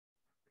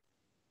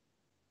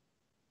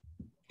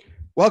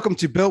Welcome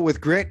to Built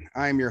with Grit.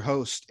 I'm your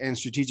host and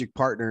strategic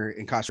partner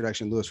in cost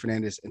reduction, Luis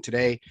Fernandez. And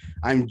today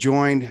I'm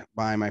joined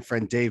by my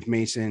friend Dave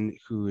Mason,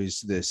 who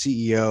is the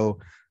CEO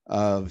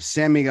of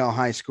San Miguel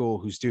High School,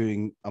 who's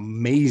doing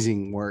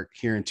amazing work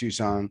here in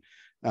Tucson,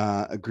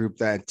 a group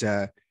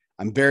that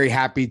I'm very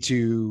happy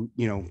to,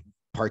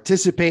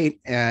 participate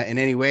in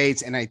any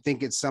ways. And I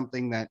think it's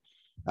something that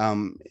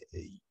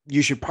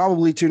you should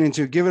probably tune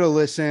into, give it a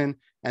listen,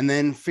 and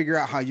then figure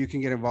out how you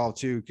can get involved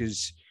too,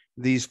 because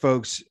these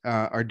folks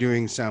are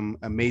doing some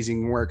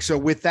amazing work. So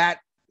with that,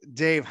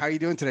 Dave, how are you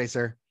doing today,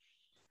 sir?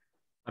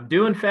 I'm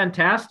doing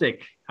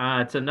fantastic.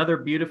 It's another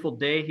beautiful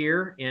day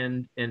here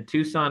in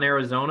Tucson,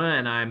 Arizona,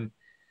 and I'm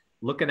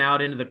looking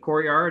out into the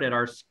courtyard at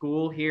our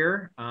school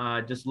here,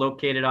 just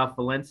located off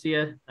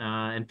Valencia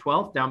and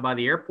 12th down by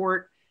the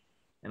airport.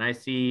 And I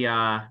see,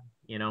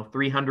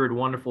 300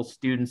 wonderful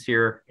students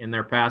here in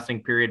their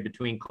passing period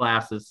between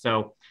classes.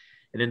 So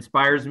it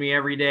inspires me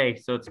every day.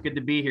 So it's good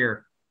to be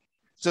here.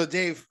 So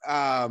Dave,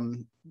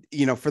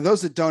 for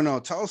those that don't know,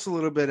 tell us a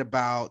little bit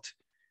about,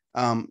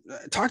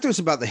 talk to us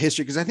about the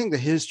history, because I think the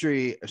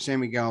history of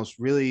San Miguel is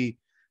really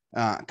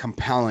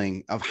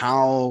compelling of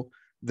how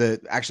the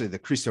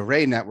Cristo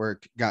Rey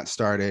Network got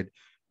started.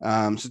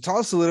 So tell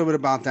us a little bit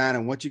about that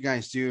and what you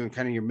guys do and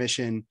kind of your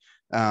mission,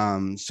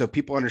 so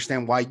people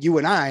understand why you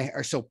and I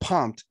are so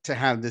pumped to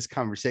have this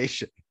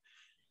conversation.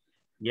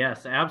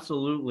 Yes,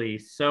 absolutely.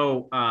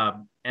 So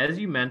as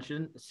you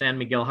mentioned, San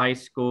Miguel High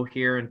School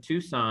here in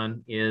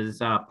Tucson is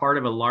part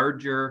of a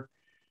larger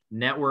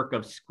network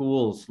of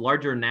schools,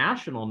 larger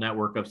national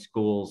network of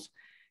schools.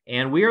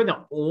 And we are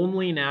the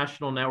only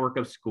national network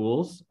of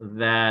schools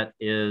that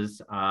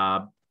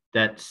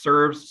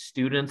serves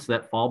students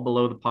that fall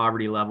below the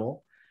poverty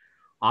level,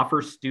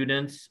 offers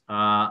students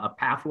a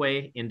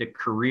pathway into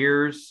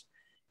careers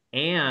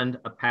and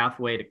a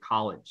pathway to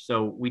college.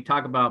 So we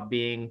talk about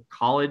being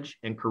college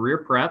and career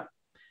prep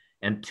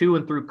and to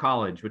and through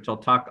college, which I'll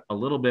talk a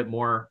little bit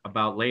more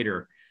about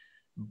later.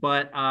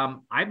 But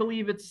I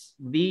believe it's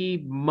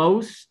the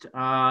most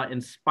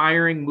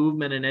inspiring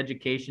movement in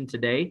education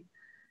today.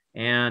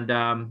 And,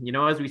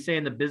 as we say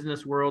in the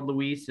business world,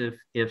 Luis,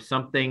 if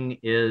something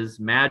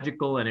is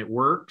magical and it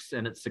works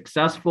and it's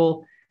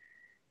successful,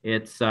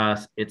 it's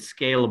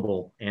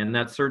scalable. And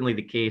that's certainly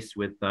the case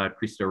with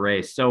Cristo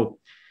Rey. So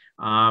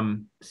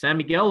San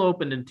Miguel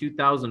opened in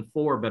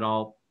 2004, but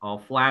I'll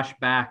flash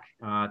back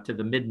to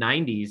the mid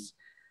 90s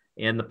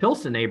in the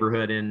Pilsen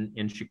neighborhood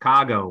in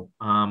Chicago,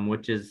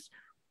 which is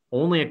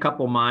only a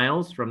couple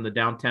miles from the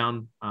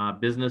downtown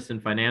business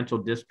and financial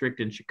district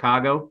in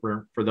Chicago,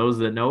 for those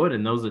that know it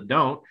and those that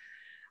don't.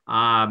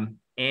 And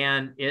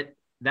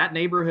that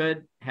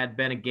neighborhood had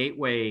been a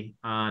gateway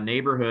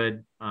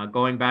neighborhood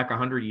going back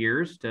 100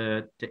 years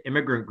to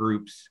immigrant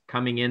groups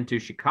coming into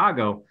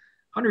Chicago.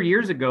 100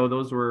 years ago,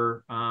 those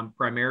were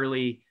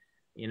primarily,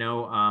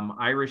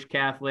 Irish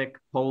Catholic,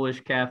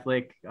 Polish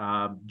Catholic,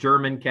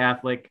 German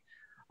Catholic,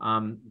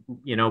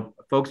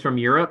 folks from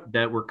Europe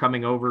that were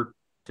coming over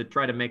to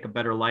try to make a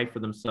better life for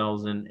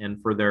themselves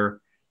and for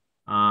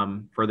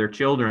their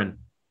children.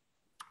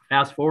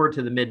 Fast forward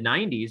to the mid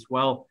 90s.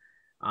 Well,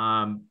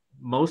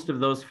 most of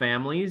those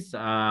families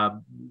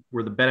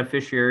were the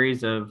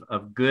beneficiaries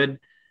of good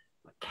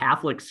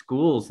Catholic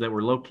schools that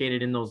were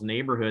located in those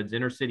neighborhoods,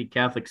 inner city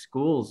Catholic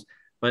schools.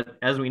 But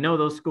as we know,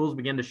 those schools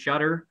began to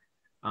shutter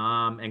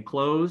and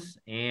close,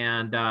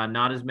 and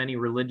not as many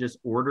religious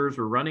orders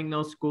were running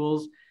those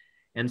schools.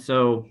 And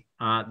so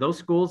those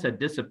schools had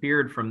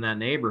disappeared from that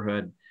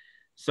neighborhood.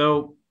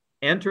 So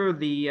enter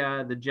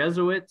the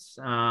Jesuits,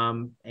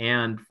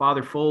 and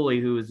Father Foley,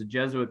 who is a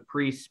Jesuit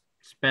priest,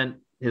 spent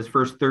his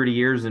first 30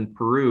 years in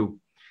Peru,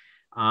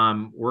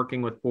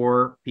 working with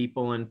poor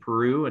people in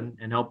Peru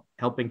and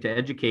helping to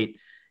educate.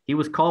 He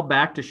was called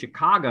back to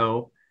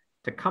Chicago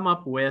to come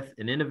up with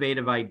an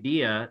innovative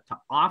idea to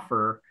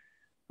offer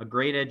a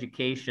great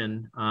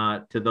education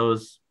to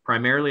those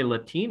primarily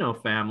Latino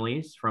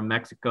families from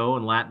Mexico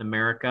and Latin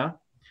America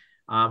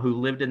who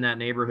lived in that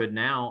neighborhood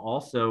now,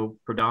 also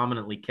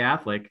predominantly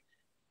Catholic,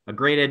 a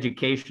great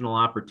educational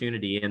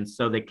opportunity. And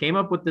so they came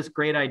up with this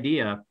great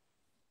idea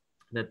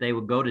that they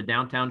would go to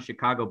downtown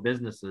Chicago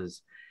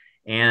businesses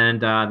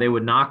and they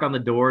would knock on the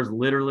doors,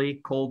 literally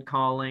cold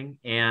calling.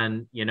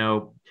 And,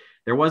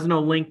 there was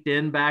no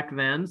LinkedIn back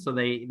then, so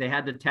they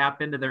had to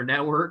tap into their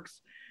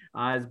networks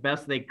as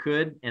best they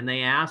could. And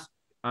they asked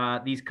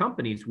these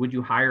companies, would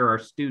you hire our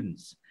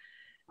students?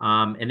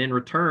 And in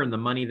return, the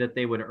money that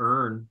they would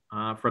earn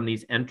from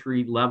these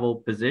entry-level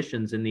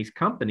positions in these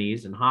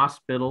companies and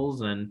hospitals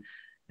and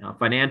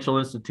financial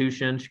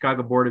institutions,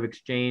 Chicago Board of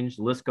Exchange,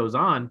 the list goes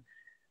on,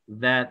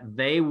 that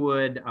they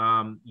would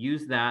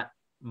use that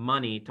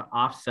money to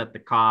offset the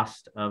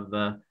cost of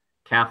the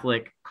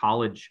Catholic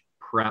college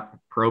prep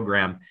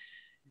program.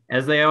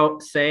 As they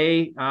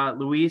say,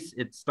 Luis,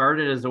 it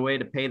started as a way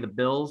to pay the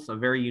bills, a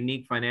very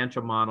unique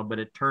financial model, but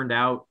it turned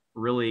out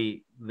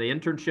really, the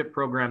internship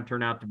program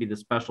turned out to be the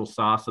special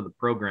sauce of the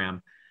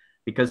program,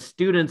 because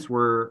students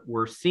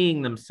were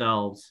seeing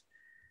themselves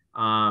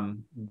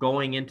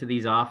going into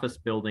these office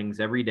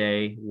buildings every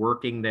day,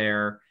 working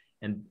there,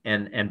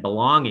 and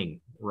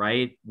belonging,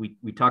 right?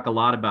 We talk a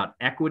lot about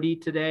equity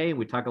today.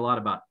 We talk a lot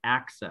about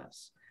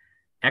access.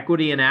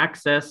 Equity and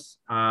access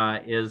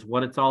is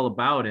what it's all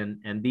about.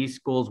 And these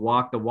schools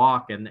walk the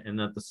walk, and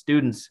that the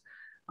students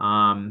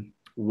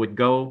would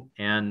go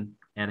and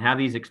have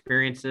these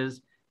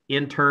experiences,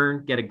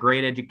 intern, get a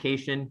great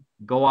education,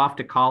 go off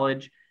to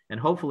college, and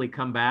hopefully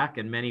come back,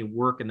 and many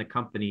work in the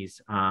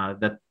companies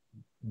that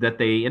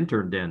they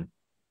interned in.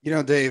 You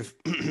know, Dave,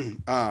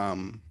 in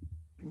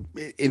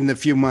the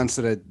few months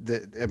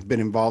that I've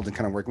been involved in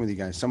kind of working with you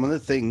guys, some of the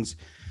things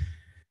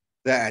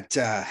that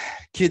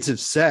kids have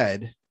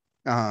said,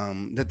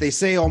 that they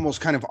say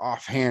almost kind of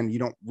offhand, you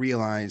don't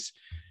realize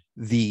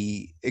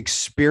the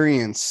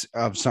experience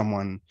of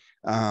someone,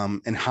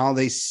 and how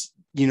they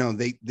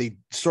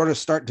sort of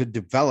start to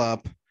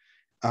develop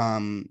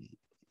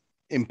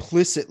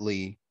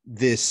implicitly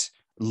this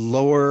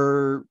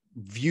lower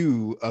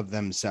view of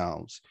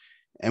themselves.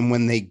 And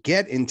when they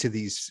get into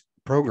these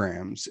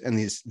programs and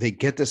they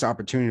get this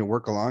opportunity to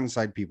work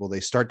alongside people, they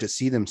start to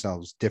see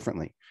themselves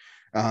differently.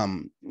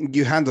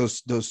 You had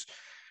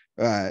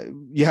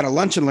you had a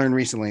lunch and learn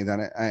recently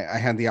that I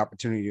had the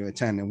opportunity to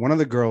attend. And one of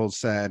the girls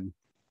said,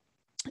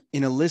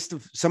 in a list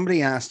of,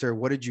 somebody asked her,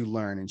 what did you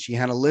learn? And she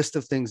had a list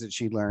of things that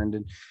she learned.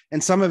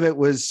 And some of it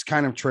was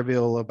kind of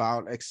trivial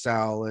about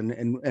Excel and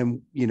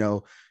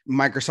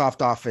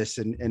Microsoft Office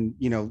and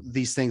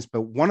these things.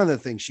 But one of the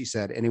things she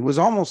said, and it was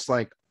almost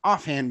like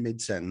offhand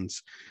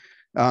mid-sentence,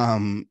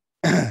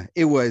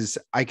 it was,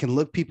 I can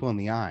look people in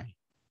the eye.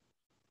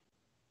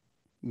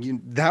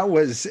 That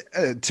was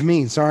to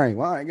me, sorry,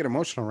 well, I get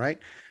emotional, right?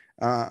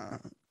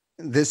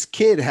 This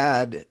kid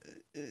had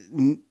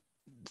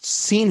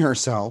seen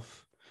herself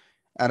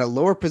at a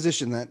lower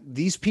position, that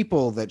these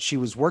people that she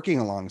was working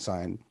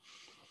alongside,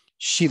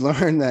 she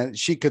learned that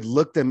she could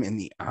look them in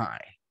the eye,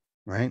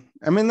 right?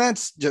 I mean,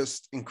 that's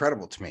just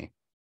incredible to me.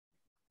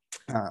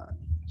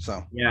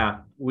 So yeah,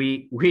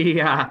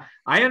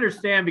 I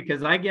understand,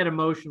 because I get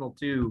emotional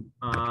too,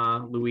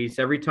 Luis,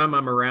 every time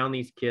I'm around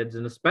these kids,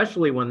 and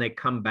especially when they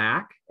come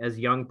back as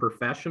young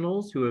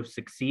professionals who have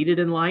succeeded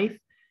in life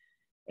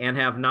and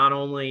have not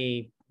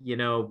only,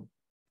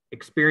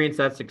 experienced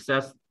that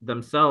success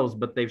themselves,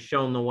 but they've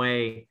shown the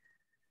way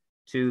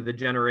to the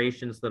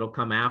generations that'll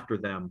come after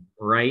them,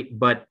 right?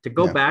 But to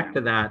go back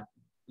to that,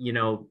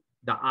 the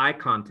eye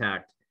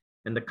contact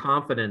and the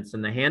confidence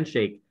and the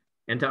handshake,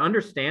 and to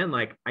understand,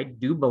 like, I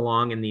do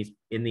belong in these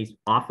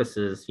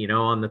offices,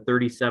 on the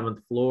 37th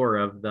floor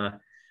of the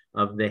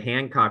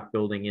Hancock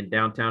building in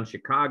downtown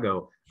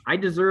Chicago. I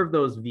deserve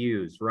those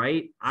views,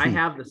 right? I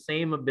have the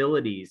same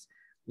abilities.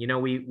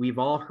 We've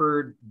all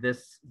heard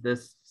this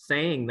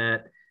saying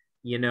that,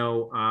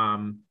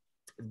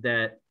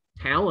 that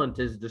talent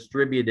is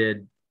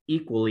distributed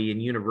equally and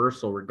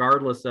universal,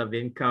 regardless of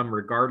income,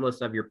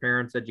 regardless of your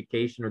parents'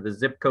 education or the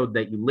zip code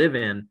that you live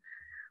in.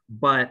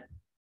 But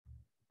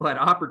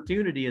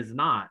opportunity is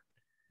not,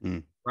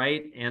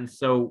 right? And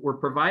so we're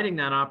providing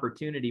that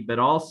opportunity, but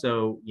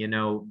also,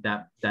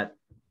 that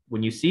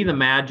when you see the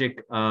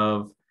magic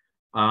of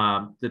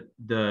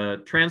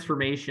the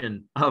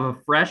transformation of a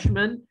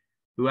freshman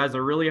who has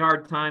a really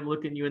hard time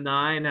looking you in the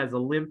eye and has a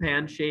limp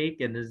handshake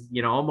and is,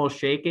 almost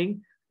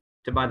shaking,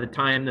 to by the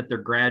time that they're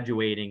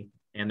graduating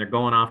and they're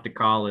going off to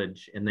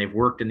college and they've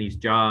worked in these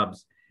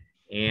jobs.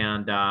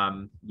 And,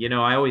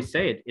 I always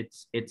say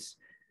it's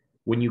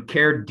when you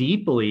care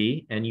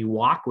deeply and you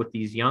walk with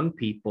these young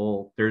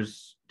people,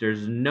 there's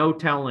no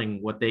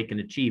telling what they can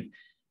achieve.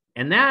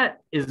 And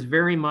that is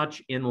very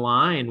much in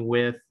line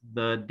with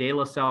the De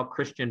La Salle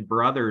Christian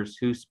Brothers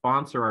who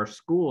sponsor our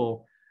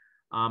school.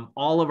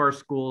 All of our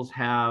schools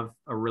have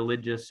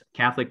a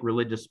Catholic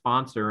religious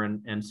sponsor,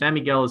 and San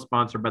Miguel is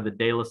sponsored by the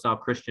De La Salle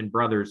Christian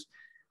Brothers,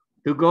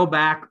 who go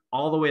back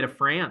all the way to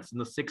France in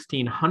the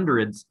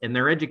 1600s. And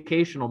their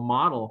educational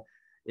model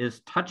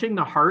is touching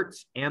the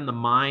hearts and the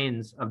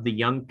minds of the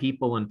young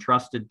people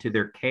entrusted to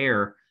their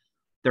care.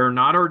 They're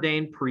not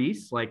ordained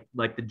priests like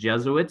the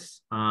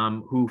Jesuits,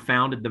 who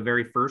founded the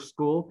very first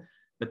school,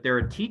 but they're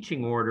a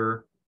teaching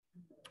order,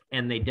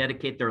 and they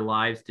dedicate their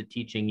lives to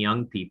teaching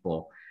young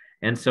people.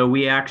 And so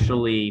we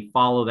actually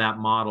follow that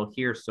model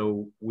here.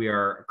 So we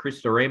are a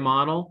Cristo Rey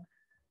model.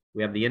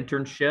 We have the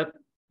internship,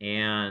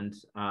 and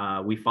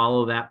we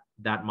follow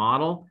that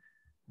model.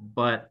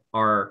 But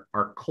our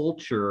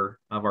culture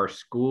of our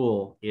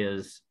school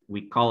is,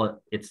 we call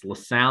it's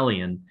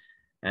LaSallian,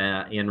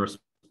 in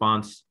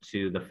response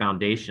to the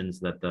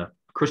foundations that the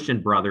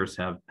Christian Brothers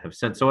have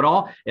set. So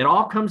it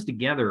all comes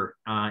together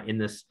in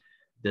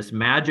this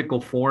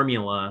magical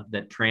formula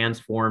that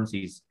transforms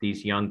these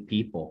young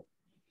people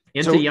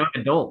into young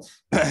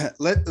adults.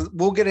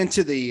 We'll get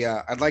into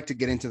I'd like to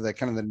get into the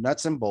kind of the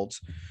nuts and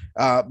bolts.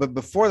 But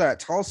before that,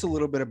 tell us a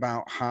little bit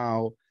about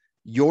how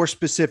your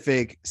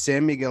specific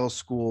San Miguel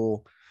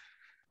school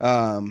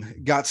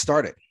got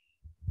started.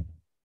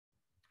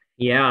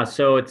 Yeah,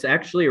 so it's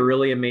actually a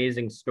really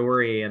amazing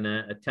story and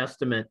a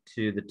testament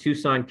to the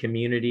Tucson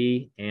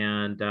community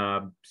and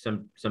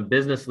some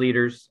business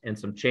leaders and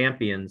some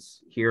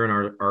champions here in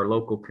our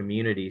local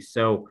community.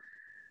 So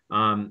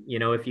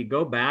If you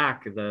go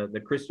back,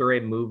 the Cristo Rey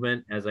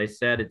movement, as I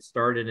said, it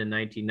started in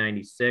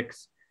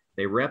 1996.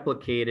 They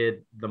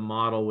replicated the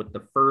model with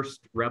the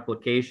first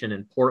replication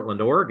in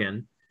Portland,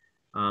 Oregon,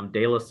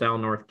 De La Salle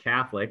North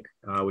Catholic,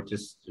 which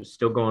is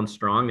still going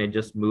strong. They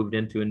just moved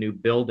into a new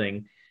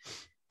building.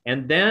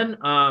 And then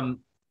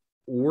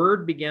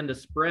word began to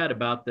spread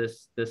about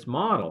this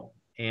model.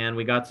 And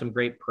we got some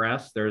great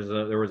press. There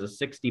was a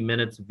 60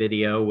 minutes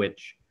video,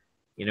 which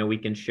we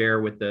can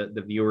share with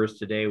the viewers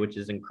today, which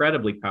is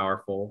incredibly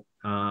powerful.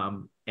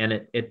 And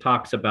it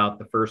talks about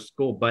the first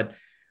school, but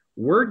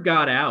word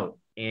got out,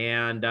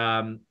 and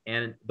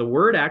the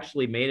word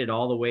actually made it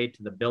all the way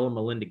to the Bill and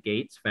Melinda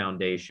Gates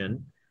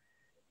Foundation,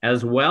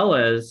 as well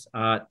as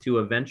to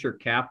a venture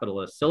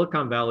capitalist,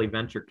 Silicon Valley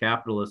venture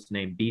capitalist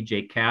named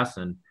BJ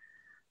Casson,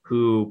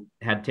 who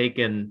had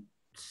taken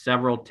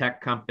several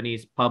tech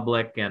companies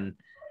public and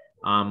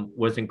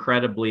was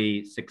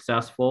incredibly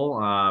successful,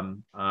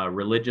 a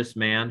religious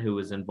man who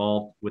was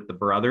involved with the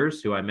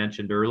brothers, who I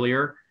mentioned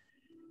earlier.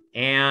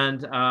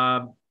 And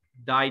the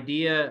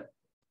idea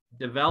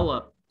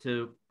developed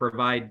to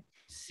provide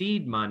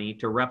seed money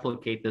to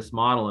replicate this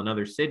model in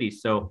other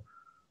cities. So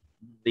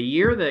the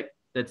year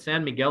that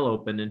San Miguel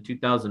opened in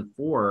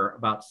 2004,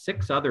 about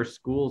 6 other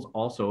schools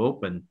also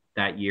opened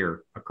that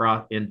year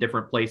across in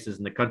different places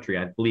in the country.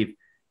 I believe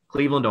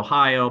Cleveland,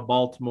 Ohio,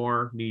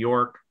 Baltimore, New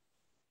York,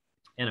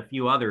 and a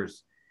few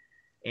others.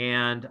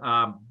 And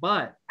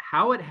but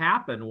how it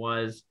happened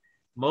was,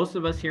 most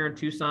of us here in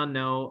Tucson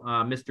know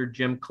Mr.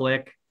 Jim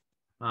Click,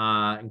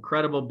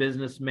 incredible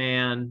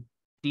businessman,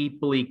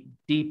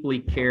 deeply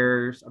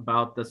cares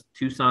about the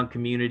Tucson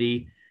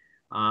community,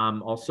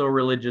 also a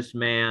religious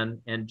man,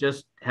 and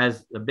just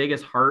has the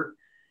biggest heart.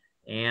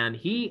 And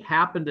he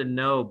happened to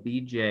know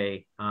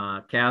BJ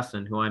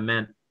Casson, who I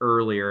met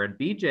earlier, and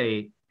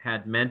BJ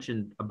had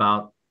mentioned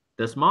about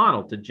this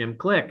model to Jim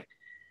Click.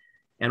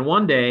 And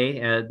one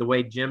day, the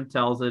way Jim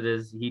tells it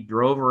is, he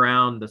drove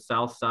around the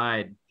south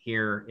side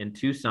here in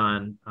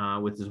Tucson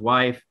with his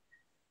wife.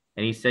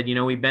 And he said,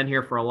 we've been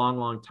here for a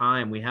long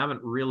time. We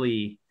haven't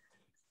really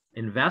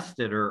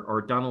invested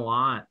or done a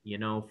lot,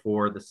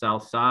 for the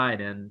south side.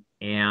 And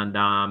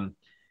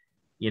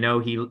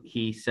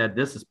he said,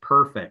 this is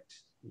perfect.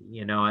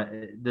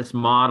 This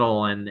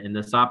model and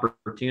this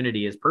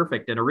opportunity is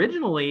perfect. And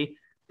originally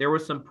there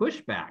was some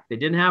pushback. They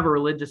didn't have a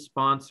religious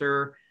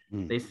sponsor.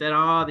 They said,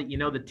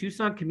 the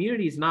Tucson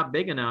community is not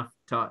big enough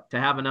to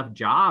have enough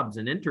jobs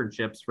and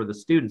internships for the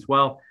students.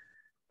 Well,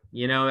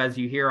 as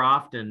you hear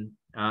often,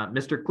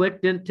 Mr.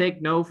 Click didn't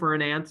take no for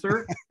an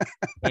answer.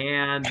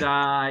 And,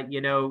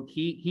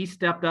 he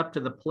stepped up to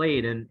the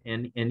plate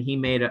and he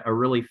made a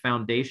really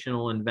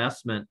foundational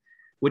investment,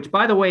 which,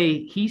 by the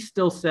way, he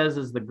still says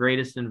is the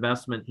greatest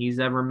investment he's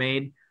ever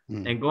made.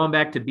 And going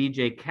back to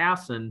BJ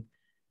Casson,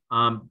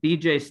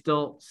 BJ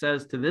still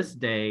says to this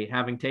day,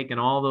 having taken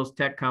all those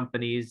tech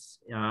companies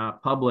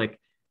public,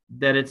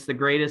 that it's the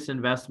greatest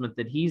investment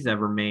that he's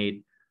ever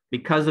made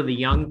because of the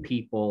young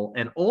people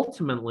and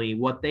ultimately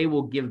what they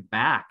will give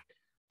back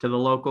to the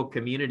local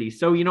community.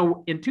 So,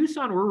 in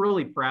Tucson, we're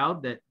really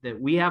proud that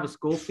we have a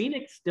school.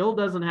 Phoenix still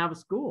doesn't have a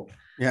school.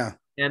 Yeah.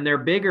 And they're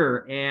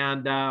bigger.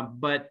 And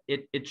but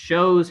it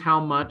shows how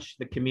much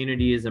the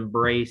community has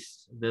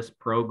embraced this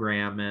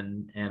program.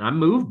 And I'm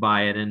moved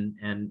by it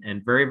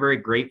and very, very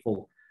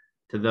grateful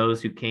to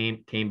those who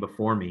came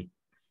before me.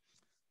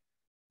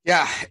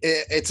 Yeah,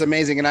 it's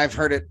amazing. And I've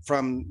heard it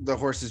from the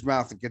horse's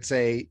mouth. It could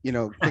say,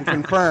 can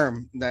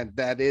confirm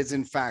that is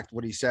in fact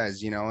what he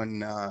says,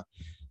 and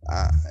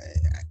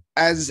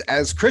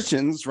as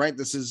Christians, right,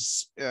 this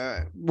is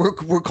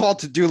we're called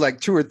to do like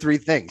 2 or 3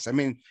 things. I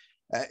mean,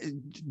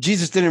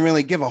 Jesus didn't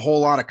really give a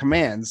whole lot of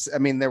commands. I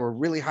mean, there were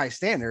really high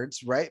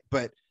standards, right?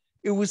 But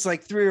it was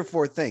like 3 or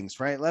 4 things,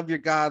 right? Love your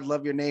God,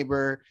 love your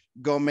neighbor,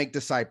 go make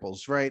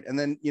disciples, right? And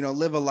then,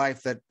 live a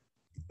life that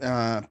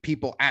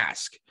people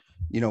ask,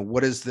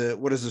 what is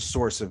the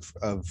source of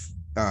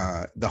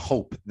the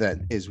hope that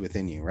is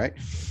within you, right?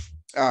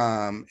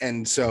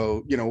 And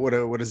so,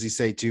 what does he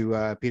say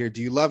to Peter?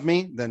 Do you love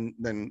me?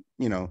 Then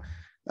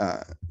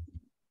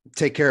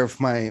take care of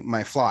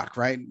my flock,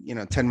 right?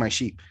 Tend my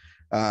sheep.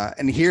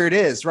 And here it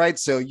is, right?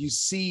 So you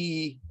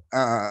see,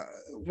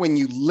 when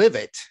you live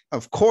it,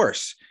 of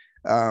course,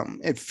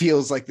 it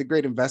feels like the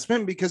great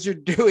investment, because you're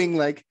doing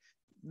like,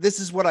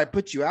 this is what I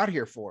put you out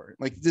here for.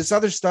 Like, this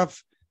other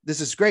stuff, this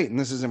is great and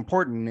this is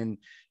important,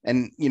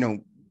 and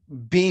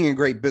being a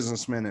great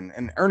businessman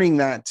and earning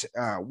that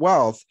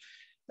wealth,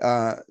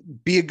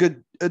 be a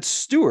good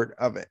steward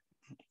of it.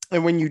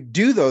 And when you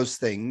do those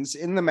things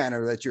in the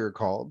manner that you're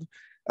called,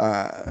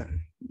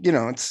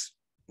 it's,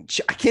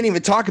 I can't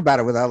even talk about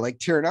it without like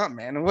tearing up,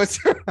 man. What's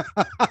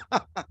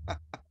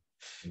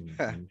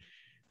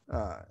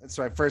it's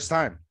my first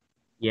time.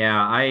 Yeah,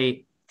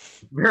 I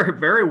very,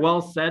 very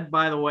well said,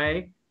 by the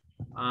way.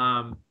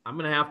 I'm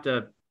gonna have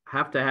to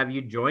have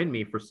you join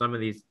me for some of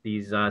these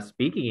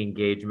speaking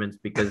engagements,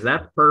 because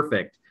that's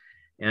perfect.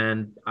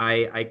 And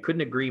I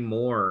couldn't agree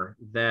more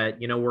that,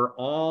 we're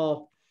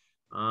all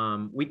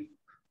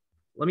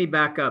let me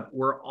back up.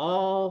 We're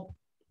all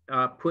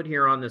put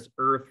here on this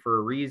earth for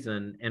a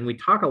reason. And we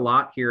talk a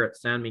lot here at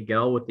San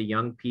Miguel with the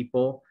young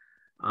people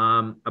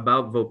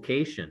about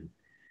vocation.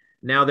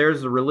 Now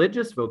there's a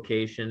religious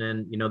vocation,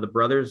 and the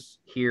brothers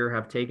here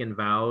have taken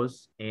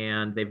vows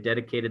and they've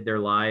dedicated their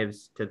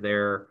lives to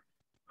their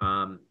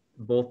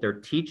both their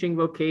teaching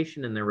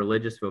vocation and their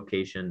religious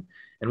vocation.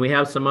 And we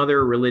have some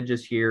other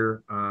religious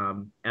here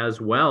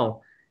as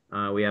well.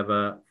 We have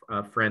a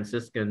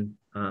Franciscan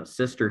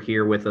sister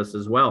here with us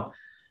as well.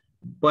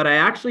 But I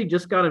actually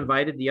just got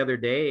invited the other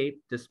day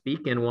to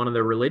speak in one of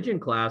the religion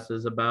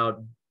classes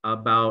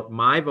about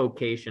my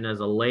vocation as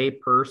a lay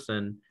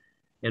person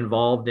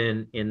involved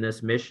in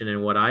this mission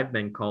and what I've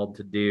been called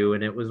to do.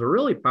 And it was a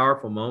really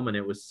powerful moment.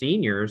 It was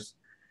seniors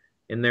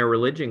in their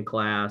religion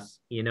class,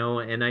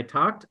 and I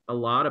talked a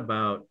lot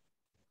about,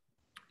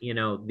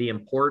 the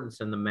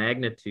importance and the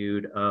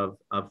magnitude of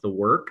the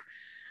work.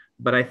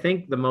 But I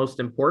think the most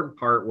important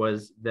part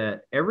was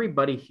that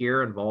everybody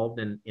here involved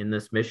in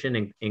this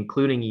mission,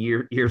 including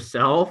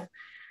yourself,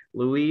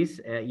 Luis,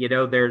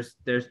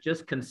 there's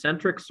just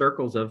concentric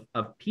circles of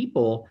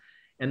people,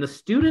 and the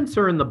students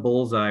are in the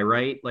bullseye,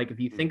 right? Like if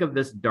you think of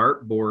this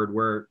dartboard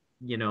where,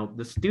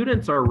 the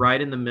students are right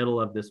in the middle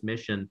of this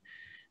mission,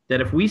 that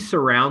if we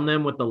surround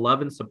them with the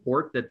love and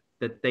support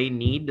that they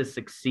need to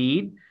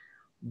succeed,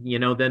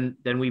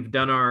 then we've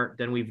done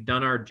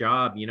our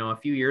job. A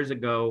few years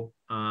ago,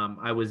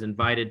 I was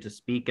invited to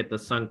speak at the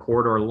Sun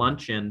Corridor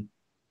Luncheon.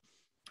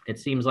 It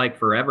seems like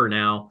forever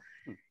now.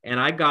 And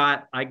I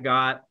got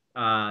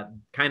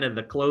kind of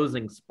the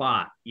closing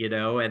spot,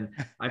 and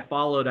I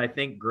followed, I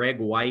think, Greg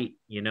White,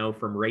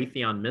 from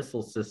Raytheon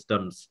Missile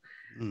Systems.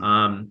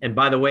 And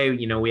by the way,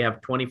 we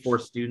have 24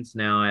 students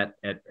now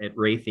at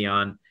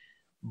Raytheon.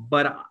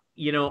 But,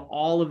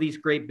 all of these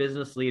great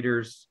business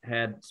leaders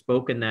had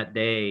spoken that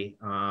day,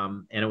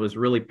 and it was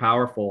really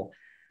powerful.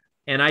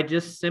 And I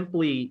just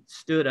simply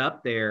stood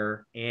up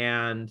there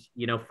and,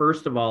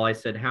 first of all, I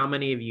said, how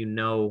many of you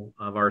know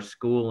of our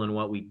school and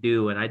what we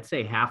do? And I'd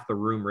say half the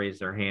room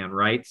raised their hand,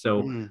 right?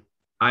 So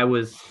I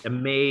was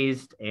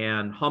amazed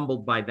and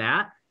humbled by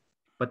that.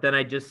 But then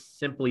I just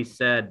simply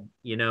said,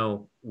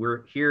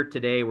 we're here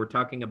today, we're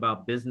talking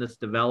about business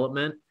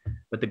development,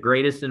 but the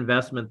greatest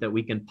investment that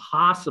we can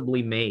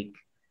possibly make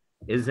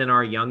is in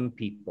our young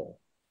people,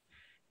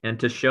 and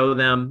to show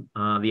them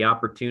the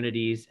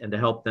opportunities and to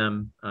help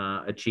them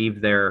achieve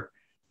their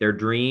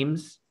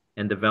dreams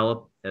and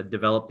develop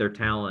their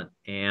talent.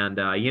 And,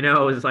 it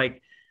was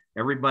like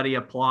everybody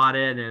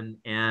applauded.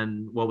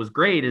 And what was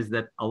great is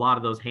that a lot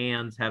of those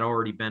hands had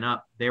already been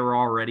up. They were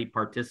already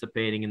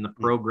participating in the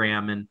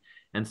program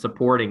and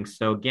supporting.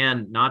 So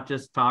again, not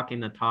just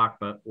talking the talk,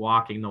 but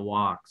walking the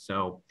walk.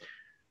 So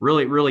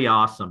really, really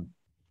awesome.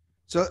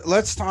 So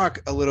let's talk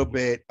a little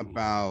bit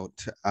about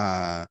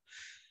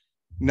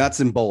nuts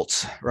and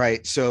bolts,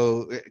 right?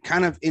 So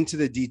kind of into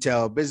the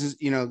detail business,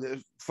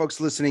 folks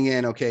listening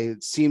in, okay,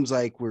 it seems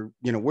like we're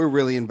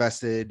really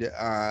invested,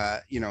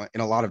 in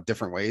a lot of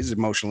different ways,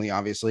 emotionally,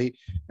 obviously.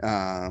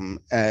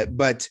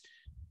 But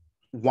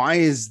why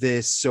is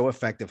this so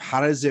effective?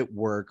 How does it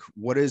work?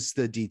 What is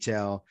the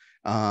detail?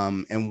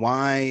 And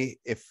why,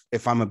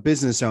 if I'm a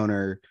business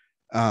owner,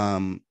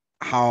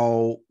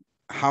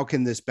 how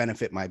can this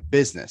benefit my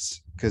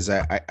business? Because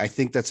I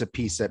think that's a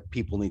piece that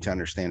people need to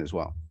understand as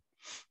well.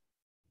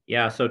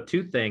 Yeah. So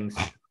two things.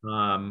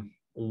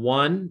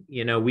 One,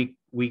 we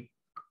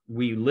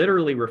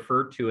literally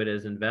refer to it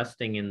as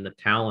investing in the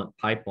talent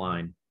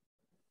pipeline.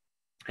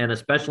 And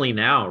especially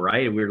now,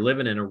 right? We're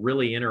living in a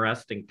really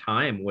interesting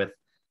time with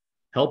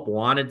help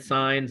wanted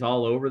signs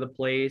all over the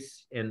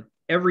place and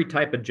every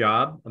type of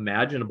job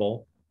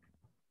imaginable,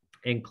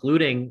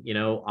 including,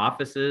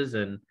 offices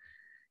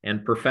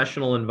and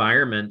professional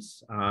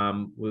environments.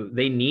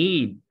 They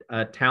need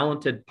a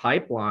talented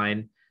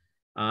pipeline,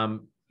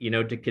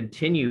 to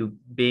continue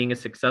being a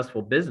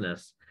successful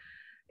business.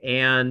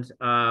 And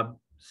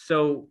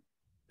so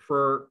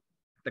for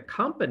the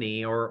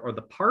company or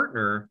the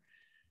partner,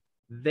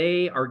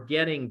 they are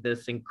getting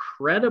this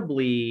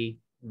incredibly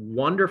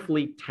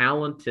wonderfully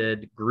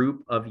talented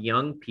group of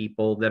young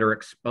people that are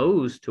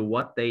exposed to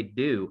what they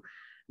do.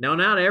 Now,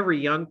 not every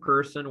young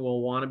person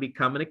will want to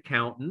become an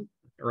accountant,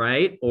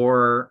 right?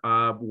 Or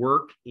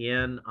work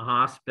in a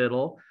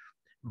hospital.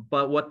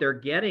 But what they're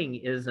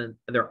getting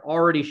they're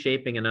already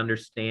shaping an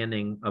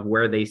understanding of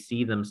where they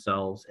see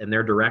themselves and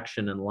their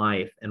direction in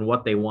life and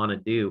what they want to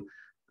do.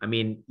 I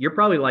mean, you're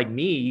probably like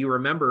me. You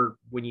remember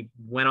when you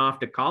went off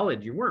to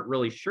college, you weren't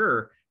really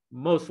sure.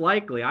 Most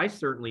likely, I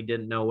certainly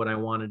didn't know what I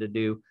wanted to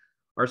do.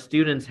 Our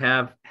students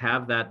have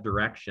that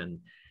direction.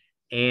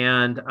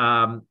 And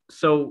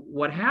so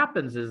what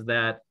happens is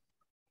that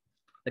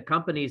the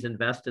companies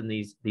invest in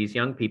these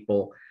young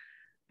people,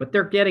 but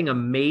they're getting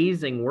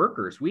amazing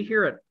workers. We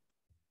hear it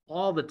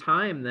all the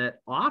time that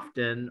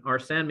often our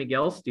San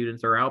Miguel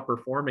students are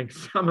outperforming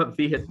some of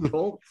the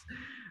adults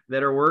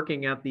that are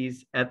working at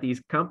these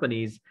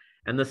companies,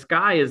 and the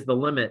sky is the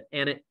limit.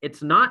 And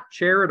it's not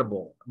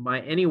charitable by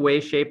any way,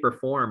 shape, or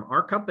form.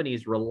 Our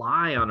companies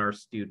rely on our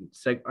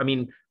students. So, I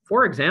mean,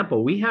 for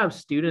example, we have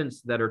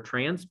students that are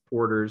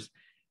transporters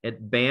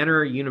at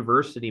Banner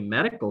University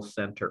Medical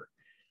Center.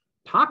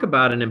 Talk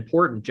about an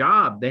important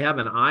job. They have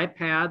an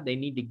iPad. They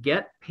need to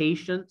get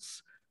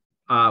patients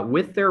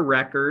with their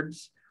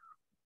records,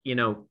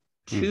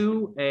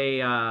 to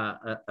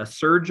a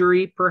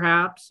surgery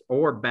perhaps,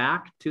 or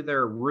back to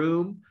their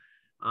room.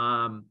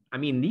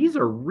 These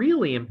are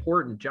really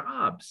important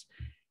jobs.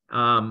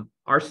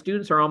 Our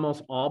students are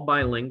almost all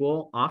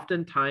bilingual.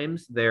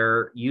 Oftentimes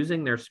they're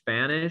using their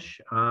Spanish.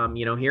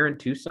 Here in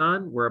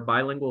Tucson, we're a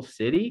bilingual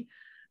city.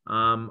 A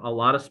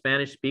lot of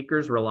Spanish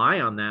speakers rely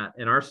on that,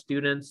 and our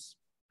students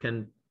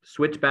can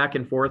switch back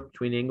and forth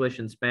between English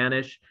and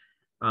Spanish,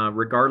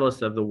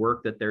 regardless of the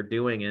work that they're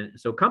doing. And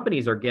so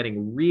companies are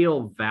getting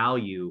real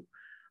value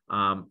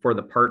for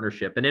the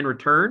partnership. And in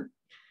return,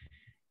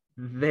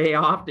 they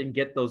often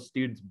get those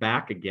students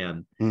back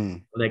again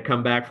when they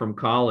come back from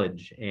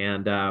college.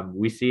 And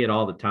we see it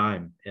all the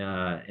time.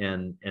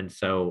 And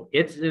so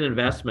it's an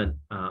investment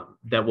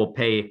that will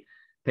pay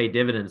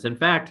dividends. In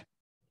fact,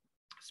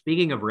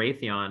 speaking of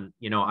Raytheon,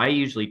 I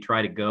usually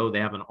try to go. They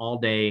have an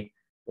all-day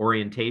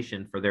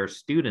orientation for their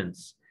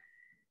students.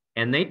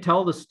 And they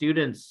tell the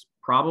students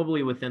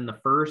probably within the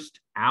first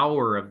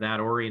hour of that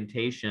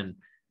orientation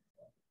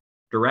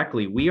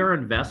directly, we are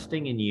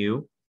investing in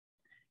you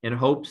in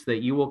hopes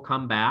that you will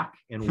come back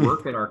and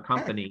work at our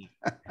company.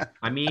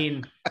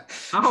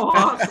 How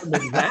awesome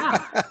is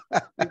that?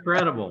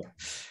 Incredible.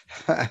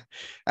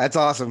 That's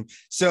awesome.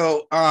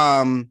 So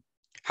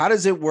how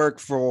does it work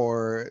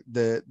for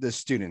the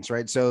students,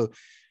 right? So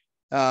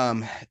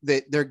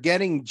they're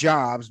getting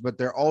jobs, but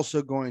they're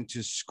also going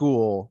to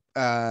school.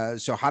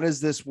 So how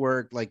does this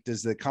work? Like,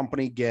 does the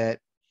company get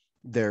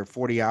their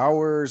 40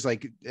 hours?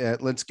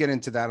 Let's get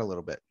into that a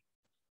little bit.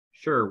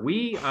 Sure.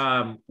 We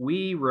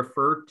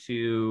refer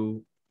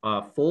to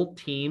full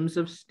teams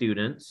of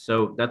students.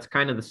 So that's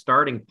kind of the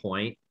starting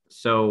point.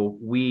 So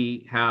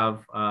we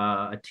have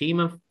a team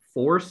of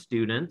 4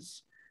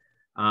 students.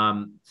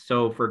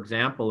 So for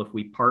example, if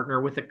we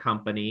partner with a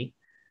company,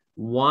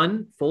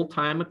 one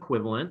full-time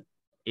equivalent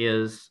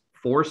is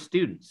 4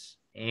 students.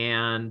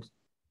 And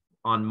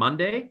on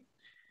Monday,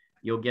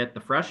 you'll get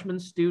the freshman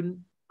student.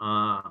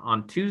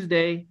 On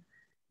Tuesday,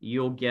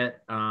 you'll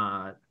get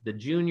the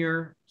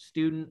junior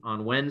student.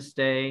 On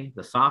Wednesday,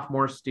 the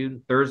sophomore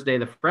student. Thursday,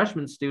 the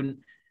freshman student.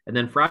 And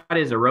then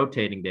Friday is a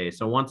rotating day.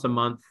 So once a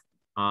month,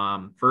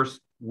 first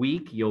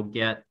week, you'll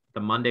get the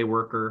Monday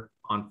worker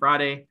on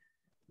Friday.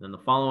 Then the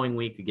following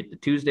week, you get the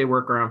Tuesday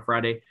worker on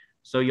Friday.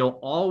 So you'll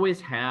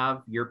always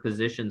have your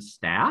position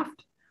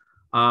staffed.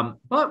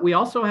 But we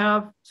also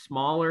have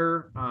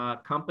smaller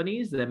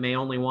companies that may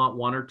only want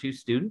 1 or 2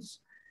 students.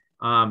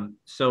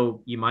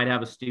 So you might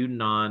have a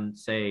student on,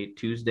 say,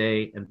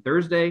 Tuesday and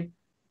Thursday,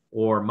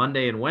 or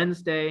Monday and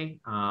Wednesday,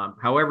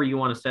 however you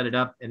want to set it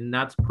up, and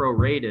that's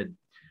prorated.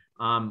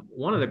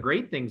 One of the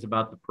great things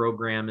about the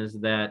program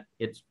is that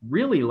it's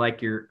really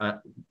like your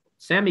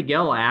San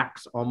Miguel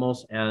acts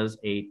almost as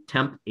a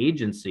temp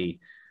agency.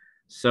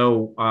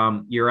 So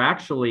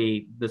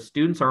the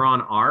students are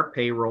on our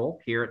payroll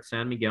here at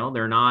San Miguel.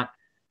 They're not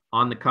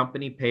on the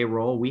company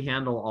payroll. We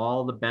handle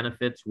all the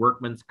benefits,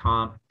 workman's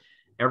comp,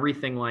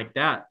 everything like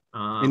that.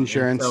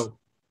 Insurance.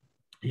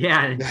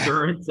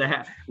 Insurance.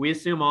 We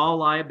assume all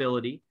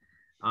liability.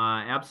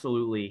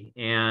 Absolutely.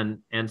 And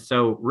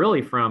so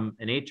really from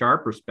an HR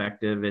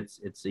perspective,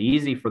 it's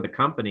easy for the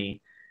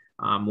company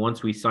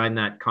once we sign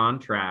that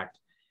contract.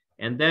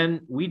 And then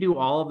we do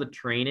all of the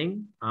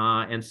training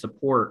and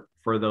support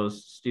for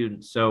those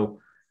students. So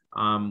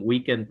we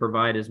can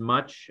provide as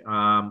much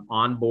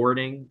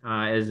onboarding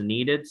as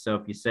needed. So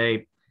if you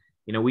say,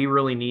 we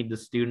really need the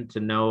student to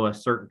know a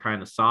certain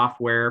kind of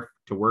software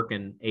to work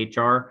in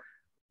HR,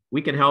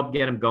 we can help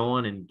get them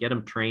going and get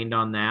them trained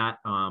on that.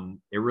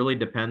 It really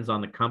depends on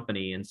the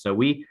company. And so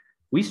we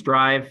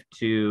strive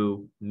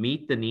to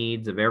meet the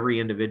needs of every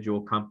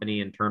individual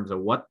company in terms of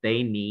what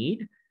they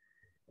need.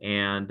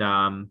 And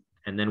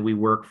then we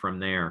work from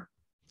there.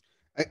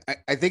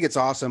 I think it's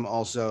awesome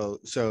also.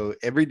 So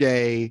every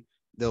day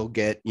they'll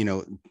get,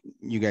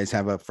 you guys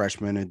have a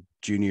freshman, a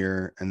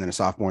junior, and then a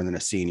sophomore, and then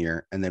a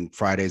senior, and then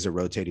Friday's a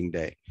rotating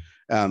day.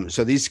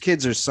 So these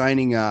kids are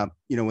signing up,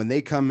 when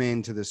they come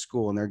into the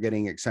school and they're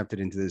getting accepted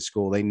into the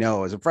school, they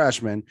know as a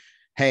freshman,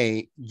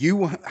 hey,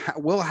 you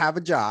will have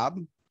a job.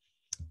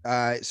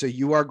 So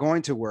you are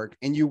going to work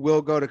and you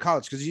will go to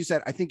college. Because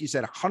I think you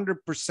said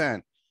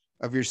 100%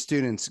 of your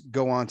students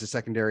go on to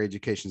secondary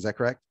education. Is that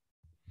correct?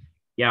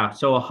 Yeah.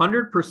 So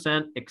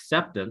 100%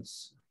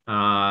 acceptance.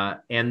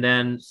 And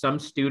then some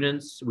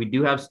students, we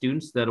do have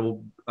students that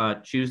will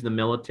choose the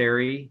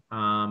military,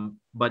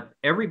 but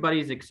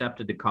everybody's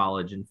accepted to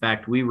college. In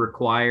fact, we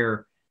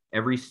require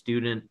every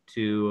student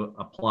to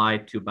apply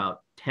to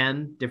about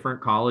 10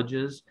 different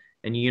colleges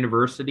and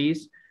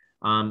universities.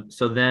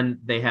 So then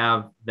they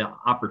have the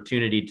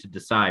opportunity to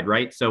decide,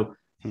 right? So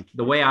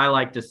the way I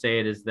like to say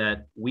it is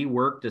that we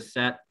work to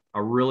set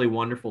a really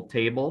wonderful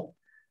table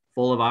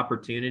full of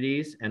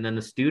opportunities, and then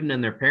the student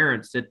and their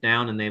parents sit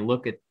down and they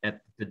look at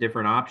the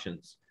different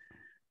options,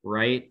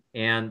 right?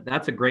 And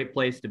that's a great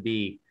place to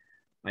be.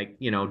 Like,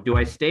 do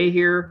I stay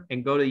here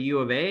and go to U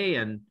of A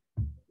and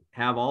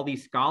have all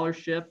these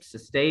scholarships to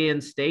stay in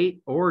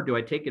state, or do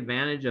I take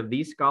advantage of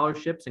these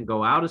scholarships and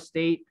go out of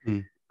state?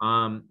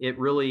 It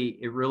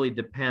really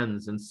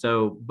depends. And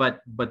so,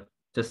 but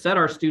to set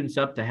our students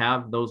up to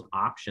have those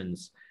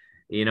options,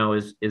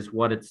 is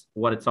what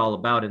it's all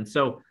about. And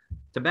so,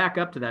 to back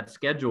up to that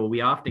schedule,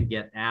 we often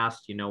get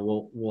asked,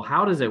 well,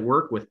 how does it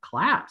work with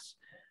class?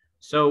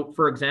 So,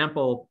 for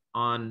example,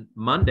 on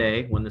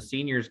Monday, when the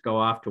seniors go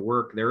off to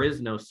work, there are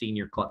no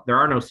senior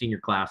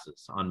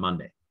classes on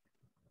Monday.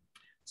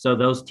 So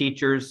those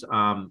teachers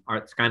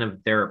it's kind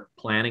of their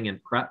planning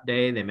and prep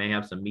day. They may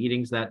have some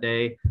meetings that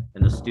day,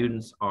 and the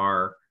students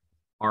are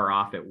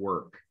off at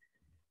work.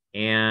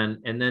 And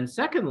then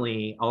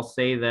secondly, I'll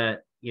say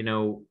that,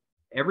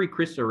 every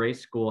Cristo Rey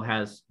school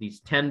has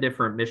these 10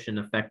 different mission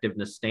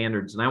effectiveness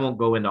standards, and I won't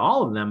go into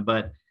all of them,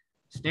 but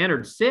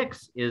standard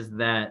 6 is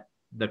that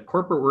the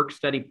corporate work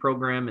study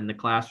program and the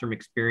classroom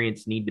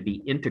experience need to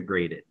be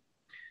integrated.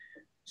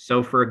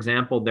 So, for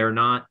example, they're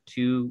not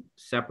two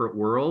separate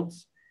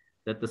worlds,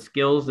 that the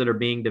skills that are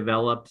being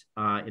developed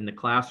in the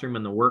classroom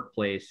and the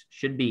workplace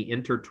should be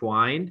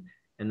intertwined,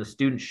 and the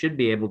students should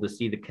be able to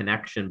see the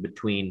connection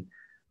between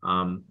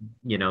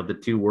the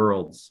two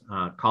worlds,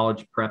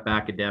 college prep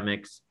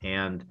academics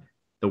and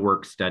the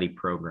work study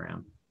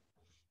program.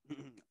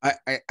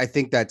 I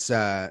think that's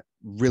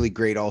really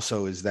great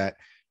also, is that,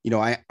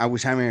 I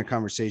was having a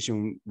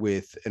conversation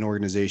with an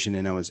organization,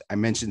 and I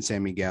mentioned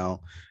San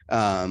Miguel,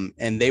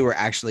 and they were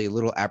actually a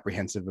little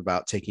apprehensive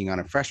about taking on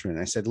a freshman.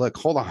 And I said, look,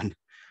 hold on.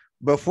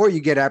 Before you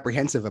get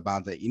apprehensive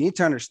about that, you need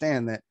to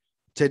understand that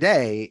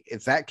today,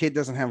 if that kid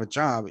doesn't have a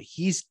job,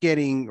 he's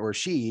getting, or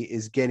she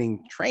is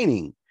getting,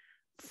 training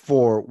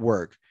for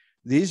work.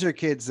 These are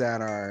kids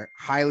that are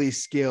highly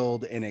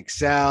skilled in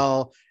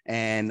Excel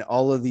and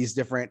all of these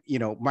different,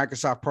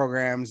 Microsoft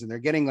programs, and they're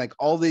getting like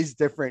all these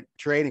different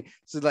training.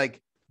 So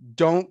like,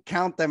 don't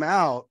count them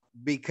out,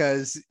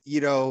 because,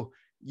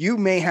 you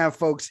may have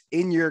folks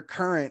in your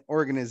current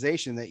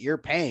organization that you're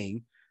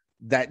paying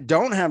that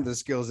don't have the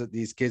skills that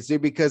these kids do,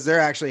 because they're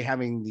actually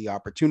having the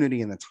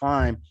opportunity and the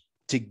time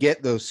to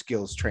get those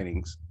skills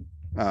trainings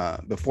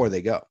before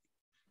they go.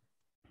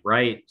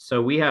 Right.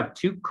 So we have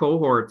 2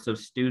 cohorts of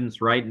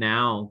students right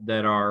now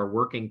that are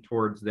working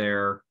towards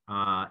their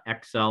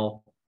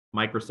Excel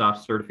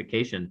Microsoft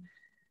certification.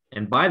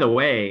 And by the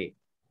way,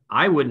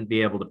 I wouldn't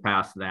be able to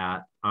pass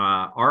that.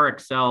 Our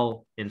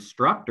Excel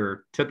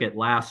instructor took it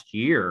last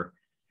year,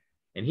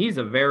 and he's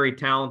a very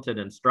talented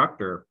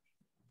instructor,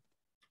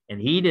 and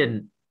he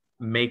didn't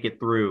make it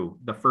through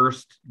the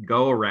first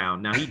go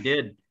around. Now, he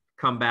did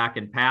come back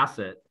and pass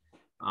it,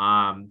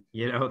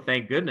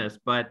 thank goodness,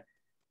 but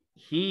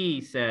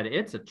he said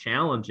it's a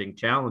challenging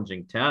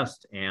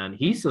test. And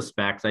he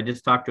suspects, I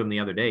just talked to him the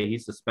other day, he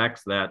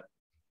suspects that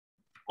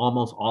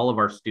almost all of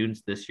our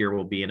students this year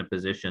will be in a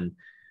position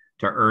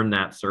to earn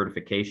that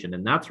certification.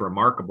 And that's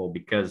remarkable,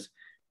 because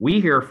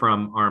we hear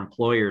from our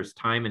employers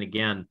time and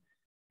again,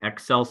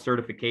 Excel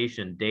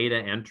certification, data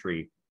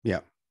entry.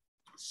 Yeah.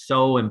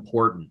 So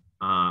important.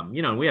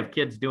 We have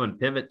kids doing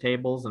pivot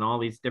tables and all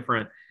these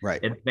different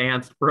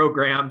advanced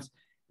programs,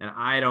 and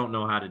I don't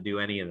know how to do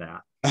any of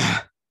that.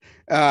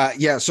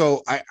 Yeah.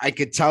 So I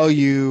could tell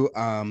you,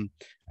 I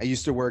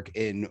used to work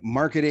in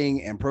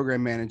marketing and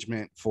program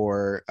management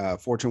for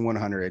Fortune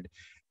 100.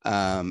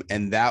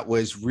 And that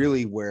was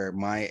really where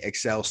my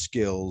Excel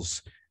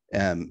skills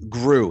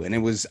grew. And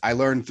I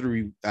learned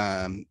through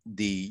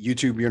the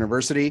YouTube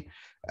University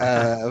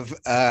of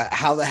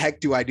how the heck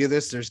do I do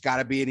this? There's got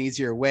to be an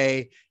easier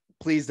way.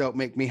 Please don't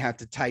make me have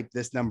to type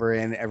this number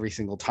in every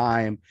single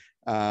time.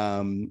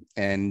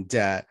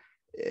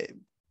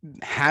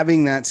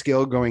 Having that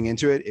skill going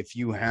into it, if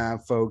you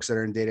have folks that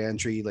are in data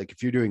entry, like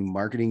if you're doing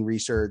marketing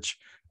research,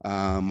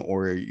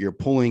 or you're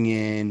pulling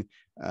in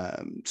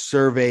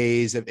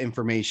surveys of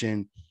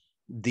information,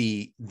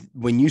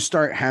 when you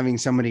start having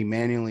somebody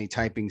manually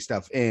typing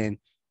stuff in,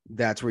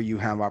 that's where you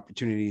have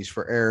opportunities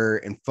for error.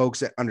 And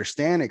folks that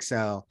understand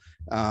Excel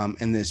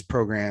in this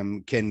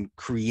program can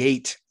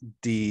create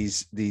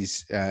these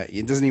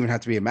it doesn't even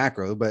have to be a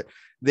macro, but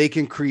they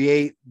can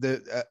create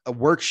a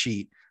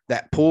worksheet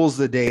that pulls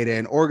the data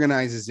and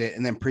organizes it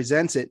and then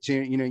presents it to,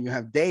 you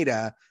have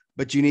data,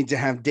 but you need to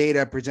have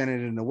data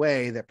presented in a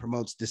way that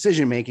promotes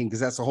decision-making, because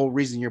that's the whole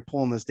reason you're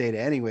pulling this data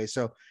anyway.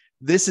 So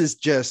this is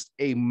just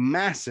a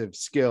massive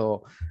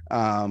skill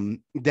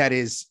that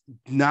is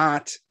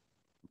not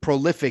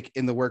prolific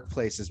in the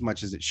workplace as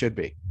much as it should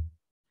be.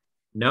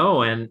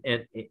 No, and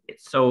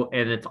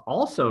it's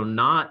also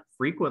not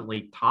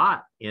frequently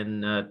taught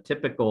in a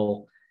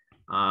typical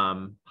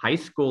high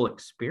school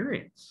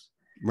experience.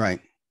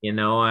 Right.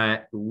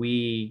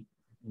 We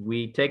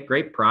take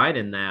great pride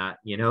in that.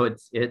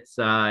 It's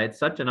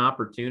such an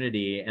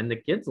opportunity, and the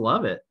kids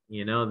love it.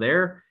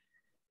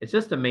 It's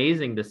just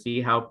amazing to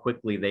see how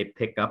quickly they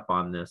pick up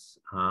on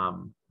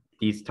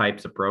these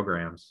types of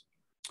programs.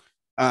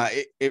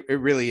 It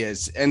really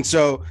is. And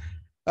so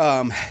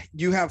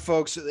you have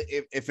folks,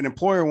 if an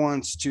employer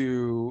wants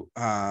to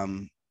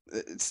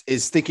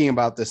is thinking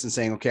about this and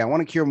saying, okay, I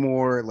want to hear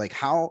more. Like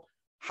how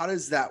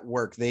does that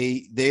work?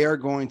 They are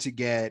going to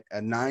get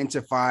a 9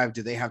 to 5.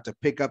 Do they have to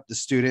pick up the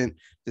student?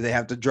 Do they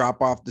have to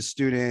drop off the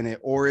student,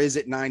 or is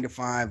it 9 to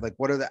 5? Like,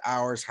 what are the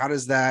hours? How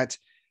does that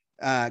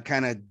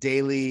kind of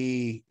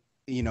daily,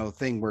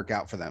 thing work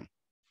out for them?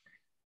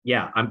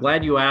 Yeah, I'm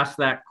glad you asked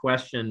that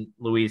question,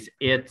 Luis.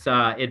 It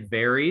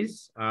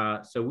varies.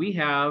 So we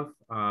have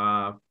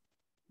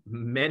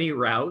many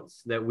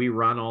routes that we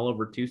run all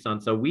over Tucson.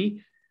 So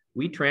we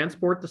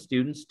transport the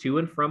students to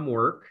and from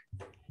work.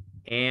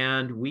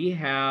 And we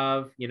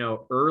have,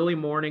 early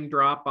morning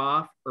drop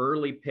off,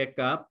 early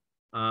pickup.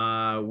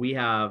 We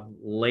have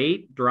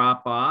late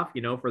drop off,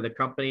 for the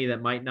company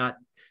that might not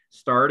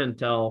start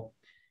until,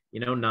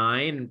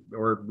 9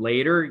 or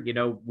later.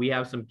 We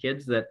have some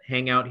kids that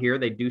hang out here.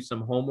 They do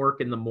some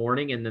homework in the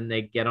morning and then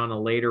they get on a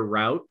later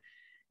route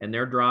and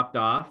they're dropped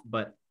off.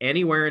 But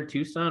anywhere in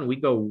Tucson, we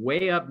go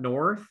way up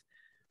north,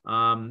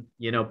 to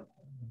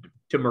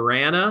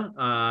Marana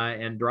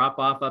and drop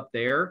off up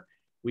there.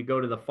 We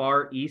go to the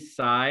far east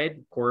side,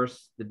 of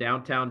course, the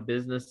downtown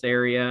business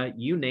area,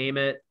 you name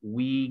it,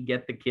 we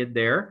get the kid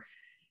there.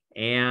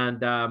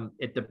 And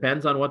it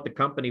depends on what the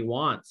company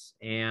wants.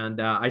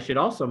 And I should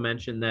also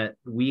mention that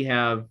we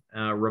have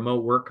a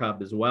remote work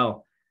hub as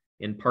well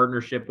in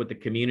partnership with the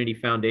Community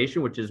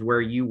Foundation, which is where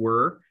you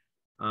were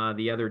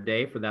the other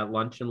day for that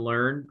lunch and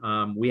learn.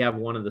 We have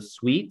one of the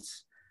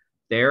suites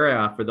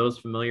there for those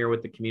familiar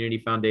with the Community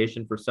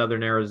Foundation for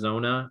Southern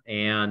Arizona.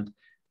 And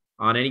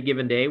on any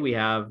given day, we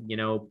have,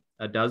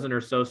 a dozen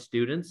or so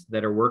students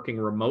that are working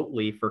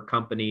remotely for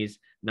companies,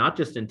 not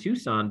just in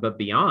Tucson, but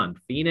beyond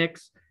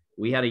Phoenix.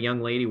 We had a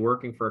young lady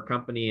working for a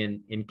company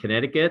in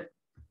Connecticut.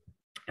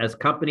 As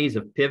companies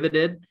have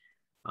pivoted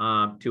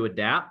to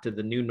adapt to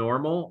the new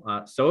normal,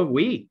 so have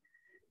we.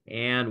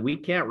 And we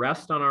can't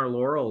rest on our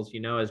laurels,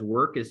 as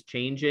work is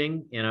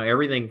changing,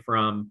 everything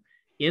from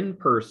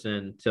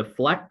in-person to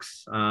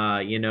flex,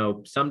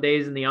 some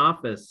days in the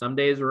office, some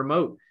days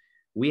remote.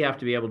 We have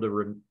to be able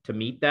to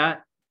meet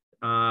that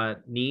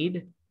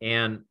need,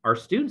 and our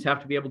students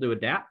have to be able to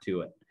adapt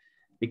to it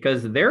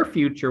because their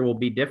future will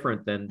be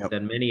different than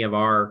many of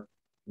our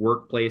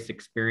workplace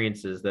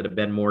experiences that have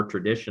been more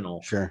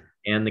traditional. Sure.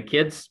 And the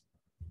kids,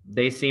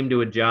 they seem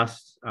to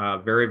adjust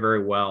very,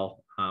 very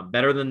well,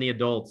 better than the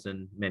adults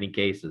in many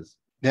cases.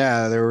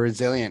 Yeah, they're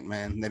resilient,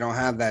 man. They don't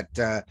have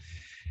that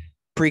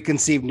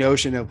preconceived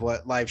notion of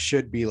what life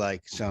should be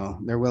like, so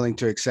they're willing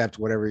to accept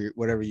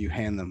whatever you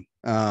hand them.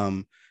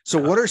 So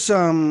what are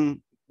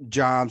some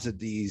jobs that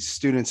these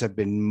students have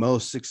been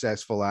most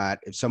successful at?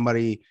 If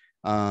somebody,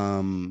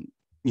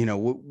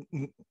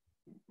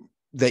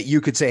 that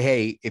you could say,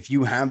 hey, if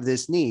you have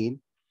this need,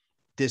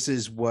 this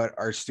is what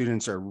our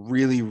students are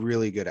really,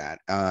 really good at.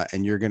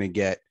 And you're going to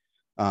get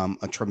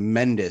a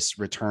tremendous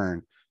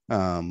return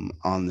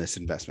on this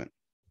investment.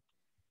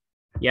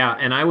 Yeah.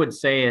 And I would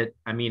say it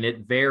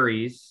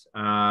varies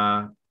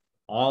all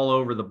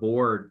over the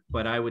board,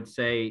 but I would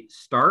say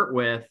start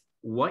with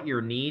what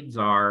your needs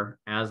are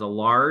as a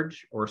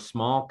large or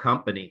small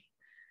company.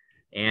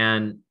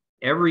 And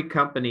every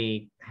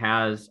company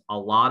has a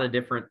lot of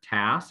different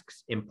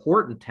tasks,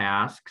 important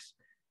tasks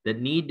that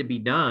need to be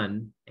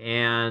done,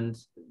 and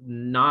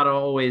not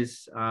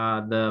always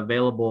the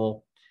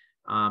available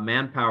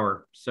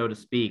manpower, so to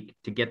speak,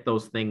 to get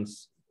those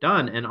things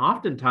done. And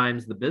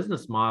oftentimes the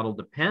business model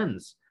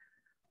depends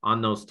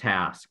on those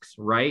tasks,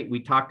 right? We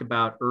talked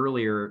about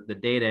earlier the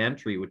data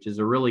entry, which is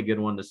a really good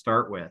one to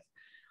start with.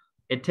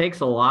 It takes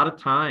a lot of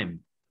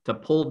time to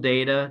pull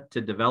data, to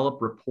develop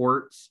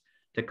reports,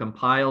 to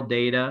compile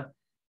data.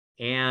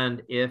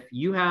 And if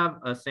you have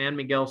a San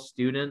Miguel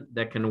student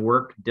that can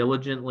work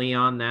diligently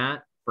on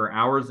that for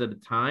hours at a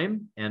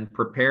time and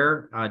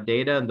prepare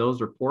data and those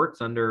reports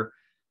under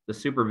the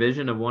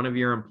supervision of one of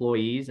your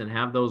employees and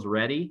have those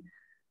ready,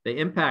 the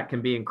impact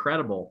can be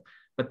incredible.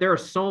 But there are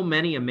so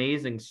many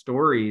amazing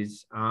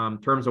stories in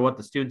terms of what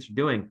the students are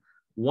doing.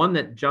 One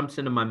that jumps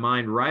into my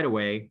mind right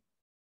away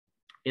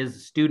is a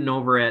student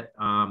over at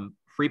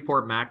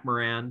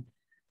Freeport-McMoRan,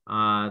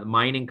 the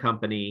mining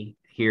company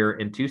here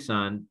in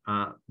Tucson.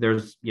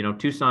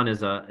 Tucson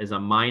is a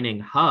mining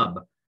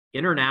hub,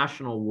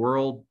 international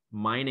world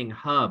mining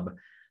hub.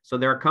 So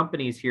there are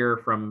companies here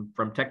from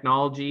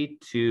technology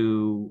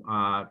to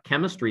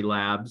chemistry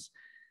labs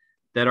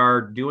that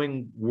are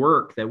doing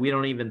work that we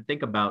don't even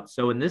think about.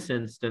 So in this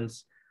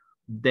instance,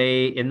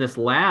 in this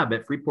lab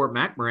at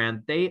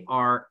Freeport-McMoRan, they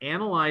are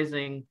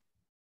analyzing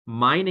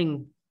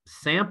mining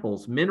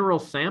samples, mineral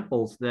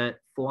samples that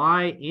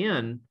fly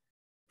in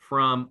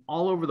from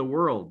all over the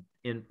world,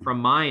 from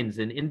mines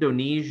in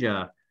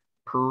Indonesia,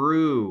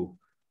 Peru,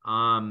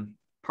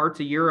 parts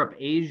of Europe,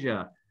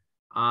 Asia,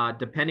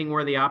 depending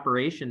where the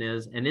operation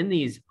is. And in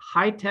these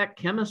high-tech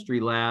chemistry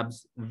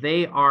labs,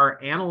 they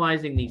are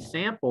analyzing these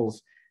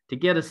samples to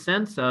get a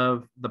sense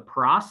of the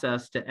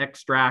process to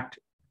extract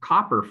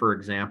copper, for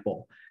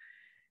example.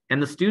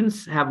 And the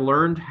students have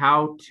learned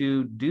how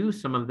to do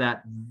some of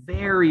that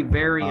very,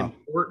 very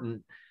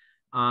important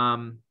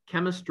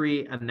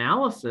chemistry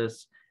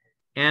analysis.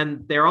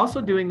 And they're also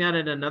doing that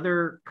at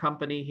another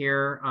company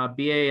here,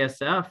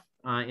 BASF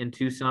in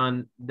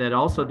Tucson, that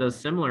also does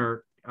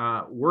similar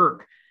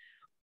work.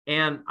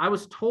 And I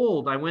was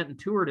told, I went and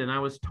toured, and I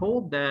was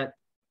told that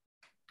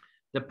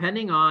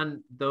depending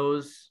on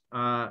those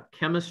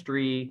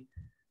chemistry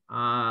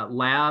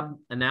lab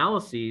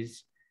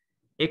analyses,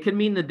 it can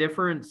mean the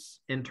difference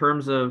in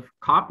terms of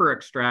copper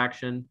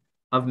extraction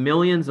of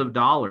millions of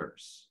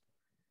dollars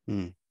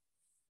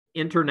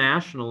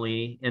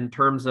internationally in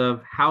terms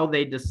of how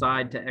they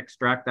decide to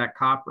extract that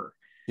copper.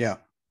 Yeah.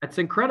 That's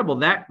incredible.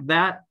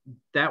 That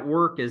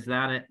work is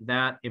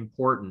that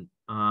important.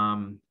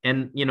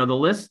 And you know, the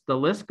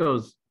list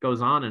goes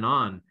on and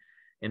on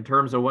in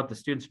terms of what the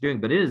students are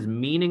doing, but it is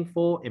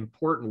meaningful,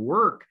 important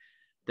work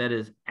that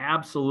is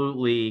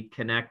absolutely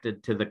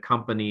connected to the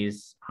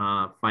company's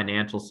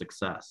financial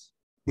success.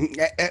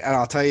 And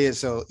I'll tell you,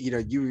 so, you know,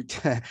 you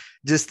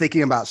just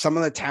thinking about some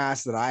of the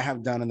tasks that I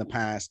have done in the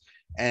past,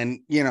 and,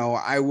 you know,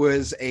 I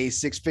was a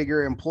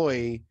 6-figure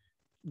employee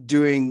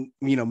doing,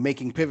 you know,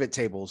 making pivot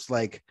tables.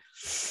 Like,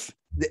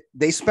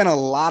 they spent a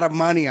lot of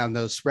money on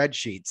those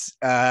spreadsheets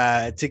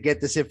to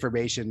get this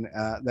information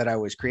that I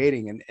was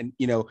creating. And,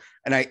 you know,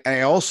 and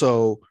I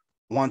also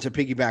want to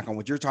piggyback on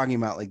what you're talking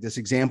about. Like, this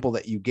example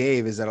that you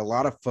gave is that a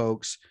lot of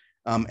folks,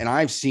 and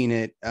I've seen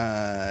it,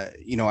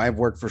 you know, I've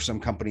worked for some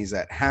companies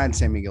that had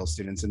San Miguel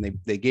students, and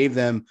they gave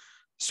them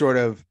sort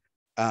of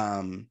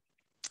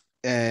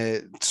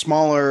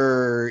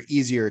smaller,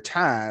 easier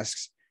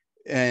tasks.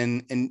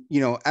 And, you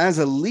know, as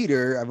a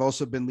leader, I've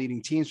also been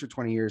leading teams for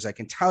 20 years. I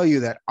can tell you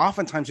that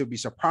oftentimes you'll be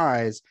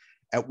surprised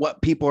at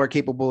what people are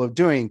capable of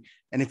doing.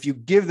 And if you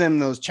give them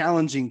those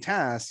challenging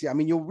tasks, I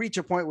mean, you'll reach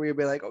a point where you'll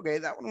be like, okay,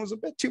 that one was a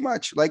bit too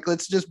much. Like,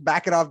 let's just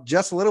back it off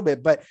just a little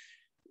bit. But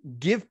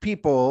give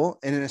people,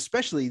 and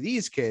especially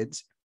these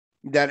kids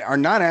that are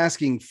not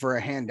asking for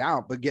a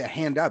handout, but get a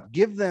hand up,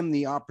 give them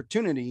the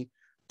opportunity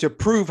to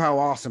prove how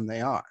awesome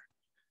they are.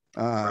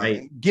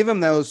 Right. Give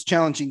them those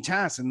challenging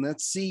tasks, and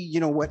let's see,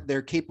 you know, what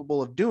they're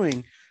capable of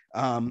doing.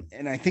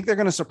 And I think they're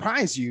going to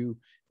surprise you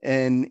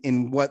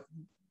in what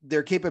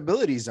their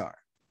capabilities are.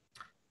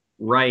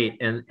 Right.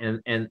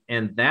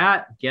 And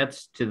that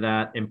gets to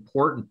that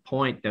important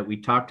point that we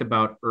talked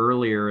about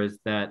earlier, is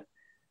that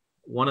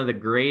one of the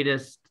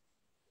greatest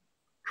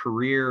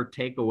career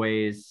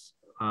takeaways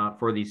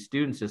for these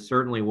students, is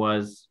certainly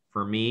was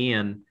for me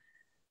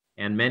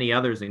and many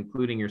others,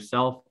 including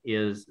yourself,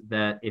 is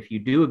that if you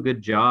do a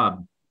good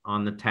job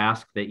on the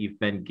task that you've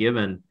been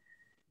given,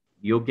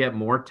 you'll get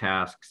more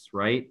tasks,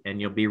 right? And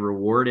you'll be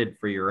rewarded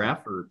for your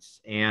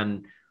efforts.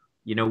 And,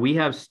 you know, we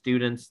have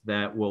students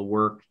that will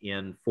work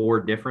in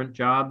 4 different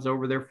jobs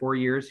over their 4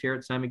 years here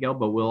at San Miguel,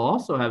 but we'll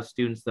also have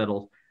students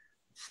that'll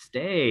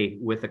stay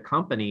with a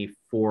company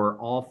for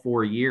all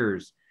 4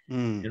 years.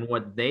 And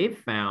what they've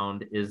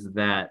found is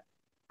that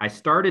I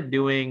started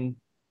doing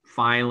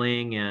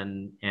filing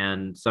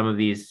and some of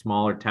these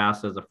smaller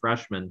tasks as a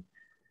freshman.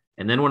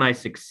 And then when I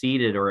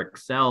succeeded or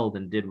excelled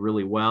and did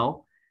really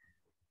well,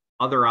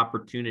 other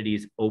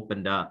opportunities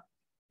opened up,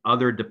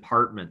 other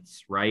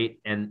departments, right?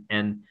 And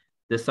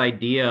this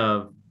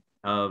idea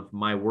of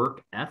my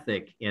work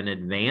ethic in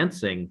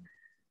advancing,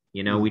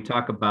 you know, we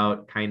talk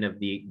about kind of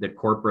the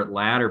corporate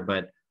ladder,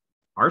 but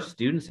our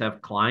students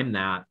have climbed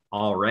that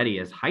already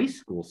as high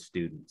school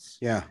students.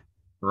 Yeah.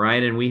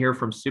 Right. And we hear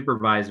from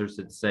supervisors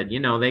that said,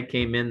 you know, they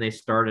came in, they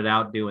started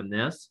out doing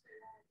this,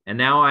 and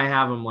now I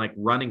have them like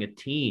running a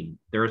team.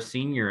 They're a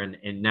senior,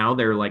 and now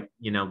they're like,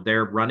 you know,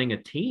 they're running a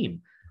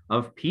team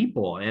of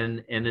people,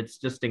 and it's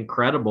just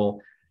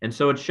incredible. And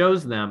so it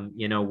shows them,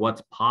 you know,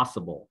 what's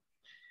possible.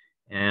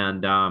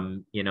 And,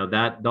 you know,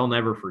 that they'll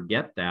never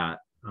forget that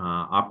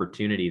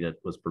opportunity that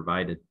was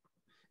provided.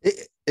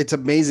 It's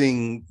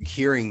amazing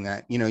hearing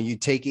that, you know, you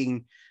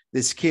taking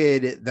this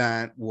kid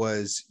that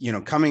was, you know,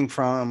 coming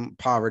from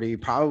poverty,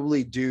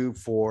 probably due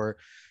for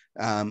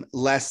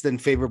less than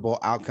favorable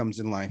outcomes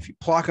in life. You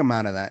pluck them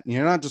out of that. And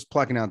you're not just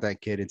plucking out that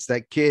kid. It's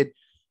that kid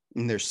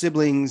and their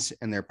siblings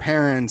and their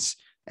parents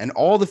and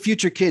all the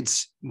future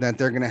kids that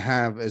they're going to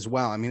have as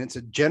well. I mean, it's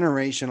a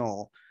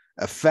generational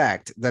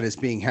effect that is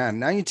being had.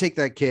 Now you take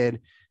that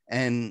kid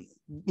and,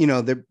 you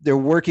know, they're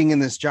working in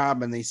this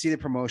job, and they see the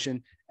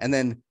promotion, and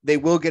then they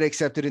will get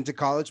accepted into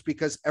college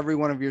because every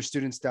one of your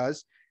students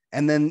does.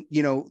 And then,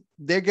 you know,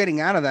 they're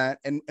getting out of that.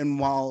 And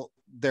while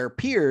their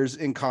peers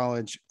in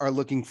college are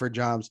looking for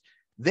jobs,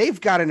 they've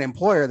got an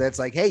employer that's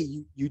like, hey,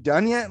 you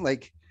done yet?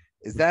 Like,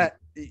 is that,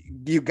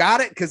 you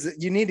got it? Because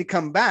you need to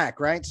come back,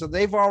 right? So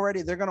they're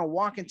going to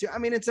walk into, I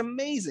mean, it's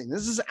amazing.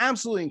 This is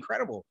absolutely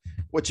incredible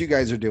what you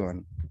guys are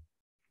doing.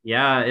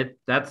 Yeah,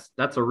 that's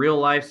a real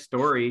life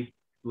story,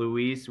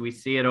 Luis. We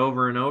see it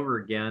over and over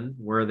again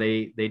where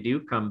they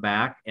do come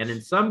back. And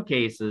in some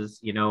cases,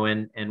 you know,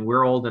 and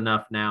we're old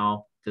enough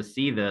now to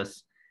see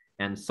this,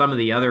 and some of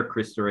the other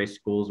Cristo Rey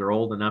schools are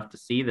old enough to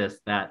see this,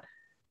 that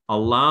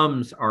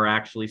alums are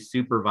actually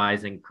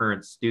supervising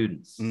current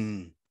students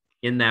in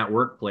that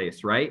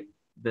workplace, right?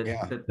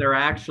 That they're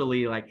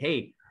actually like,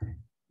 hey,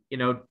 you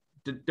know,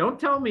 don't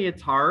tell me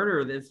it's hard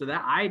or this or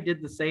that. I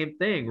did the same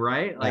thing,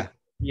 right? Like,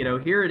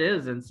 here it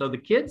is. And so the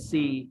kids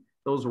see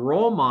those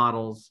role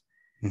models,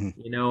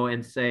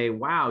 and say,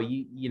 wow,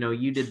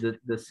 you did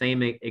the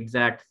same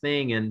exact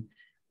thing. And,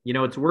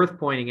 it's worth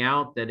pointing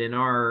out that in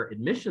our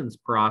admissions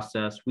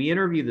process, we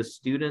interview the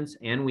students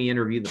and we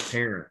interview the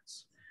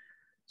parents.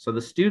 So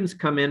the students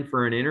come in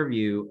for an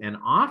interview, and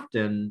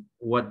often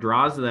what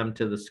draws them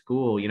to the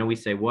school, we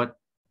say,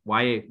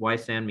 why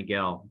San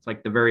Miguel? It's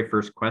like the very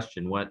first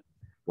question,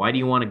 why do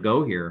you want to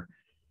go here?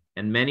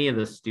 And many of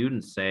the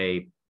students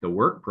say the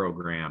work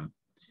program.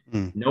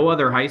 No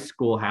other high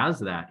school has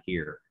that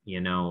here,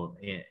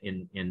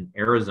 in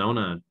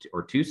Arizona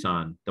or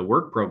Tucson, the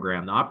work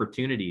program, the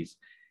opportunities.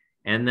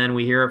 And then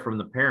we hear it from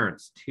the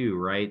parents too,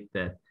 right?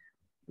 That,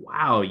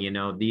 wow,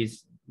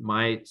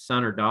 my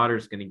son or daughter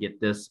is going to get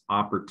this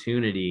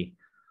opportunity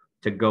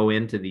to go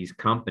into these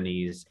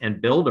companies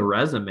and build a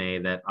resume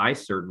that I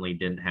certainly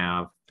didn't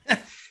have.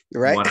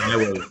 Right. When I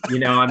was,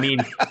 could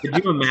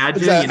you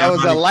imagine? I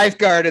was a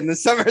lifeguard in the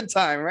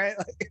summertime, right?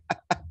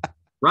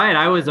 Right.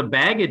 I was a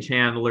baggage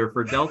handler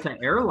for Delta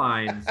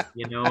Airlines,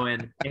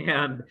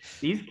 and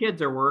these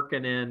kids are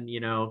working in,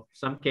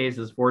 some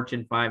cases,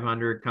 Fortune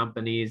 500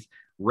 companies,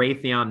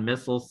 Raytheon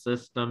Missile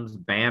Systems,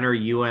 Banner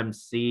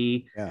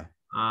UMC,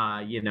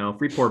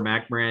 Freeport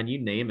McMoran, you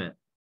name it.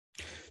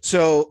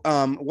 So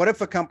what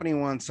if a company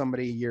wants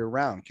somebody year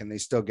round? Can they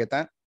still get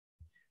that?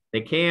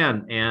 They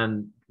can.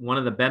 And one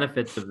of the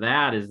benefits of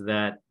that is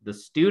that the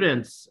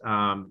students,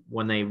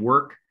 when they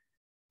work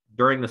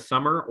during the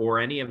summer or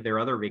any of their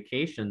other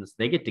vacations,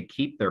 they get to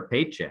keep their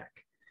paycheck.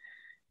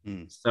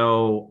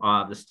 So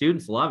the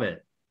students love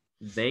it.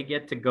 They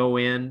get to go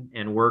in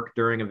and work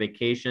during a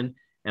vacation.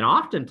 And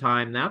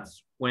oftentimes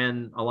that's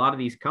when a lot of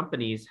these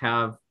companies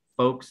have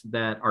folks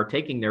that are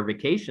taking their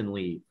vacation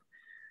leave.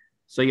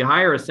 So you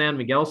hire a San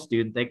Miguel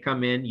student, they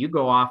come in, you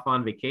go off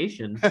on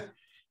vacation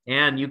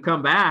and you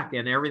come back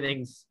and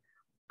everything's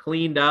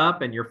cleaned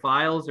up and your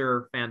files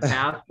are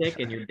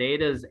fantastic and your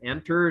data is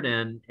entered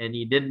and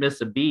you didn't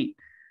miss a beat.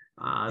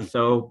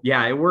 So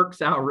yeah, it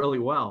works out really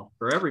well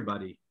for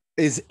everybody.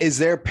 Is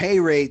their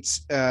pay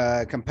rates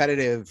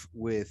competitive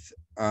with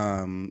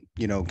kind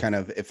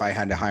of if I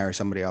had to hire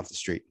somebody off the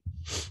street?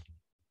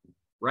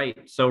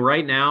 Right. So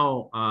right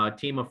now, a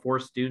team of 4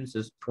 students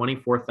is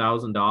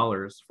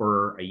 $24,000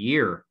 for a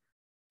year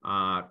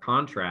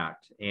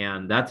contract.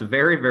 And that's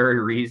very, very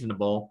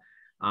reasonable,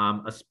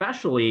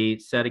 especially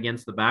set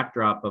against the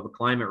backdrop of a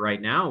climate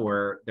right now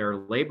where there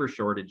are labor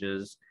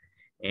shortages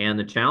and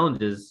the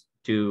challenges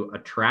to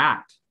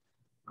attract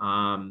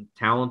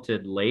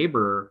talented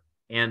labor.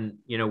 And,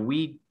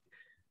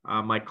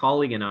 my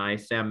colleague and I,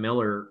 Sam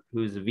Miller,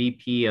 who's the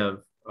VP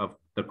of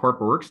the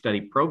corporate work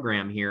study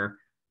program here,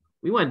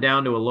 we went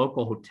down to a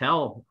local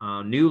hotel,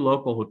 new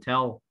local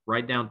hotel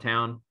right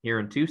downtown here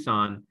in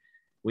Tucson.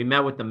 We met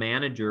with the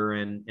manager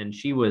and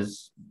she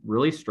was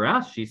really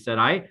stressed. She said,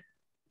 I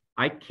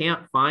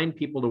can't find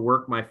people to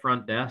work my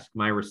front desk,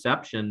 my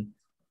reception,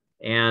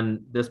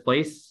 and this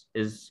place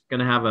is going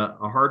to have a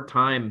hard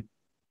time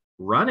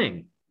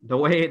running the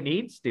way it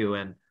needs to.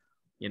 And,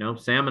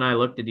 Sam and I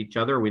looked at each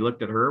other, we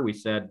looked at her, we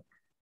said,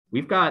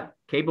 we've got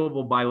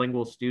capable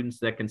bilingual students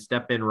that can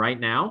step in right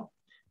now,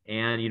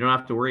 and you don't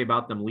have to worry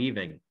about them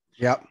leaving.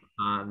 Yep.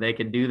 They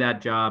can do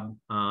that job,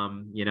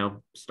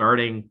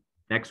 starting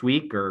next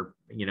week or,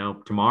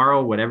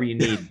 tomorrow, whatever you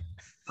need.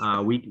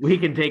 We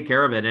can take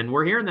care of it. And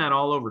we're hearing that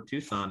all over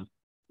Tucson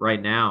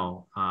right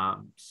now.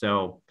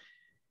 So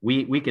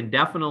we can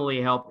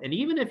definitely help. And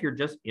even if you're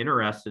just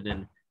interested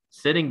in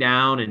sitting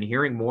down and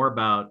hearing more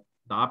about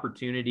the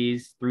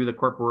opportunities through the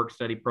corporate work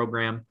study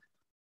program,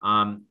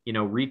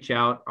 reach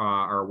out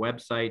our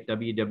website,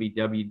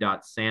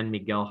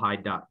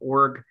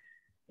 www.sanmiguelhigh.org,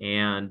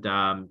 and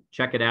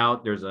check it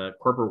out. There's a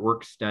corporate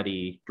work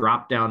study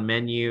drop-down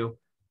menu.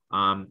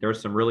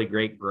 There's some really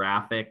great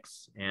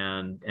graphics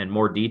and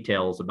more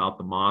details about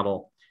the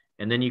model.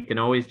 And then you can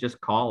always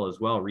just call as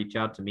well. Reach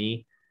out to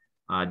me,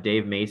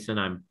 Dave Mason.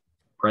 I'm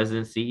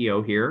president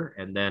CEO here,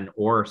 and then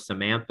or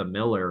Samantha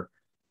Miller,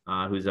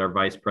 who's our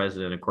vice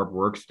president of corporate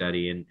work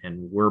study, and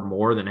we're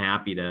more than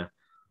happy to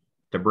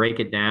break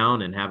it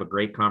down and have a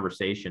great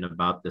conversation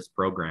about this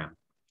program.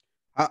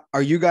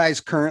 Are you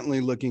guys currently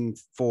looking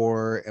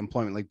for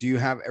employment? Like, do you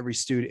have every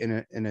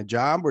student in a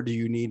job, or do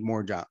you need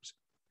more jobs?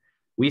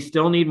 We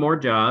still need more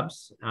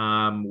jobs.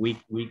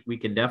 We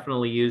can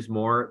definitely use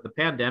more. The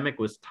pandemic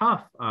was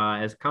tough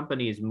as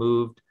companies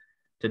moved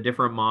to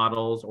different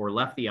models or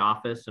left the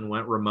office and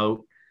went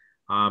remote.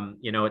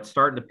 It's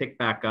starting to pick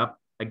back up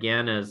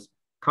again as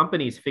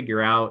companies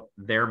figure out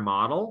their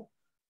model.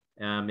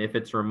 If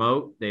it's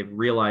remote, they've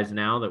realized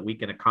now that we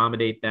can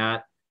accommodate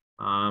that.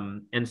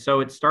 And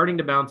so it's starting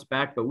to bounce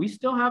back, but we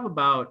still have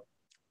about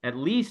at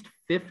least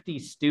 50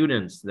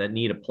 students that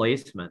need a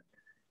placement.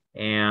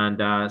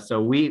 And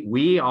so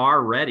we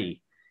are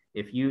ready.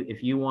 If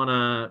you want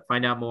to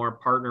find out more,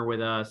 partner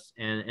with us.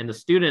 And the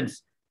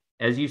students,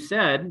 as you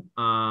said,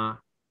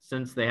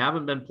 since they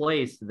haven't been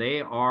placed, they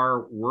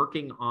are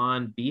working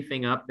on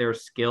beefing up their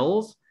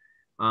skills,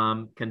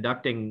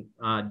 conducting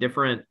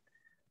different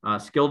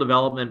skill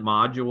development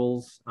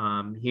modules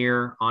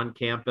here on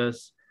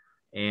campus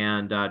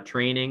and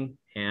training,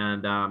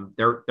 and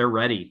they're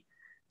ready.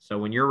 So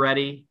when you're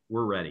ready,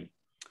 we're ready.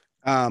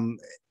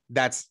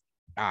 That's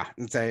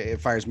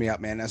it fires me up,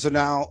 man. So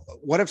now,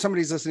 what if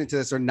somebody's listening to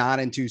this or not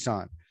in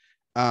Tucson?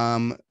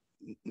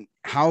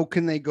 How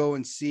can they go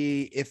and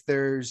see if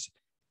there's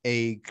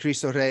a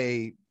Cristo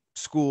Rey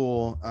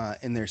school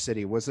in their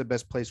city? What's the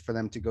best place for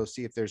them to go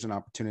see if there's an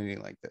opportunity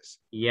like this?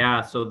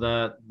 Yeah, so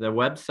the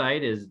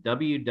website is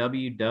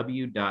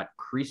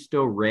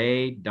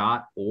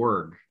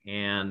www.cristorey.org,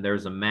 and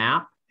there's a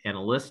map and a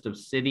list of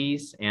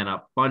cities and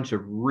a bunch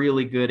of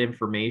really good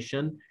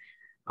information.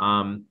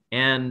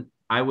 And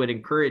I would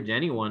encourage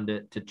anyone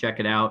to check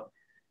it out.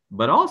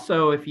 But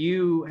also, if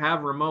you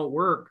have remote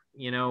work,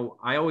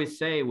 I always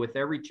say with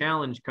every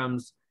challenge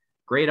comes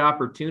great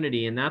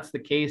opportunity. And that's the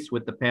case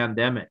with the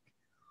pandemic,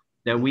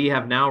 that we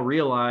have now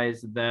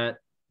realized that,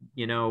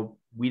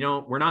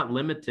 we're not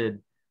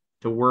limited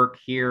to work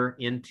here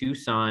in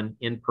Tucson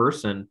in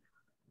person.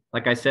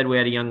 Like I said, we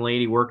had a young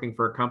lady working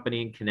for a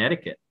company in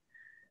Connecticut.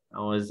 It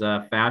was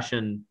a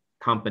fashion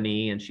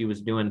company, and she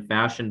was doing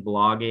fashion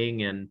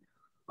blogging and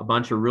a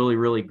bunch of really,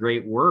 really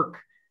great work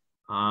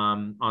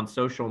on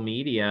social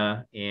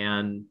media.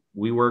 And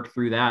we worked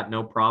through that,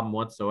 no problem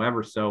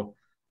whatsoever. So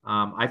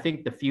I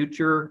think the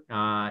future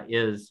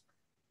is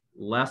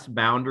less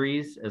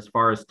boundaries as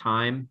far as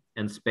time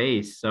and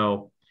space.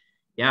 So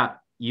yeah,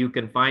 you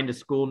can find a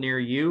school near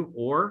you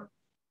or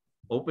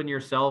open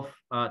yourself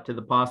to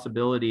the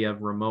possibility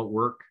of remote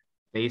work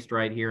based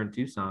right here in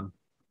Tucson.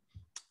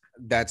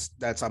 That's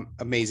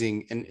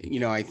amazing. And,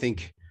 I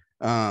think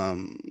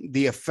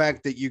the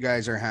effect that you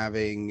guys are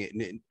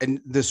having and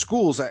the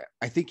schools,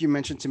 I think you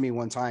mentioned to me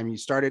one time you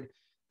started,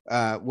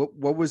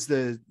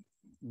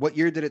 what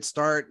year did it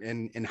start,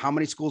 and how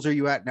many schools are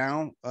you at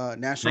now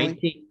nationally?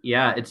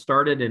 It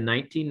started in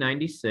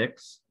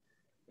 1996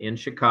 in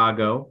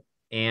Chicago,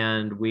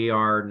 and we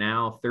are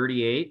now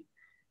 38.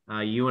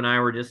 You and I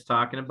were just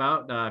talking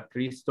about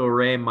Cristo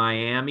Rey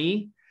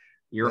Miami,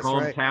 your That's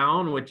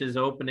hometown, right. which is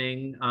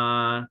opening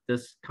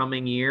this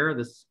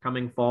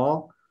coming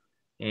fall.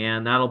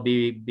 And that'll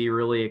be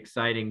really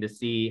exciting to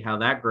see how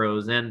that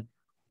grows. And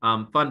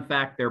fun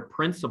fact, their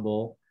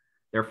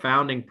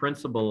founding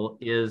principal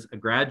is a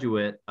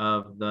graduate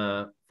of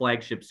the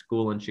flagship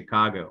school in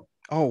Chicago.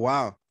 Oh,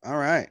 wow. All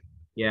right.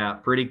 Yeah,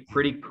 pretty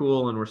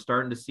cool. And we're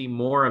starting to see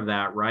more of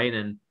that, right?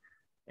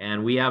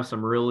 And we have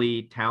some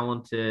really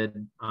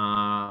talented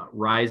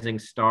rising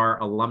star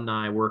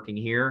alumni working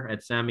here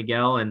at San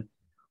Miguel. And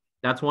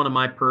that's one of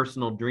my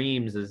personal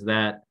dreams, is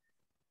that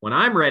when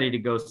I'm ready to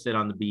go sit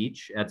on the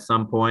beach at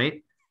some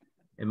point,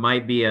 it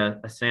might be a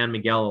San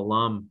Miguel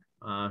alum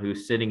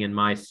who's sitting in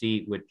my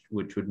seat,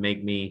 which would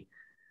make me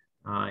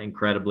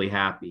incredibly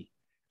happy.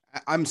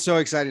 I'm so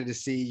excited to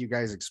see you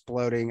guys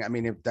exploding. I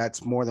mean, if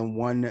that's more than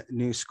one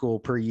new school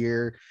per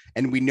year,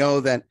 and we know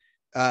that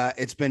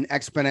it's been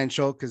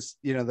exponential because,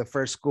 the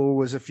first school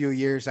was a few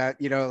years out,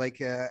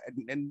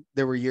 and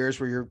there were years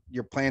where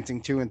you're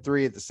planting 2 and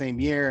 3 at the same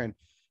year. And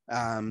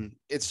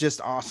it's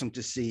just awesome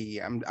to see.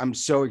 I'm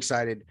so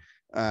excited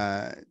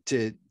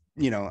to,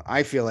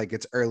 I feel like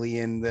it's early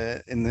in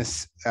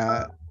this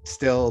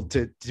still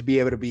to be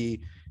able to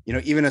be,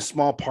 even a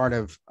small part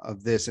of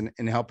this and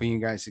helping you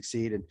guys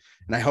succeed. And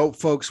I hope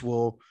folks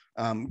will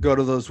go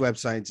to those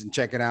websites and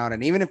check it out.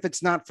 And even if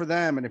it's not for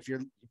them, and if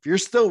you're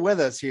still with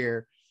us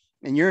here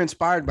and you're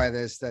inspired by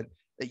this, that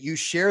you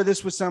share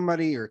this with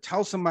somebody or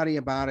tell somebody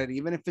about it,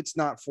 even if it's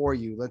not for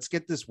you, let's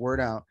get this word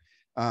out.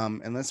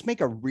 And let's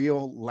make a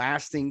real,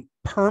 lasting,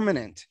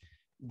 permanent,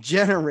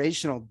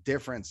 generational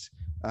difference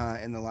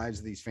in the lives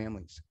of these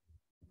families.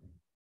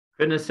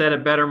 Couldn't have said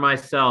it better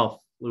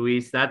myself,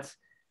 Luis. That's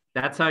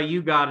how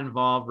you got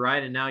involved,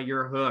 right? And now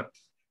you're hooked.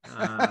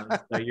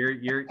 So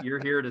you're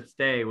here to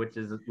stay,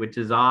 which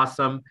is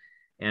awesome.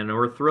 And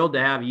we're thrilled to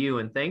have you.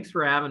 And thanks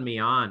for having me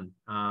on.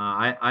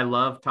 I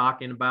love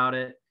talking about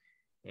it,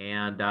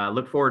 and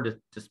look forward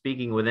to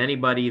speaking with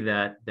anybody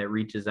that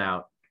reaches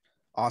out.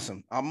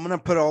 Awesome. I'm going to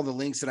put all the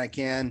links that I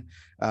can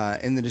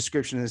in the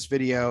description of this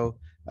video.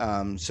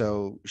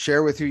 So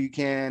share with who you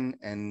can.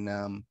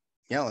 And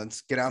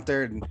let's get out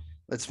there and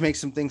let's make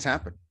some things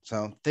happen.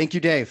 So thank you,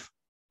 Dave.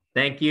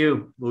 Thank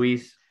you,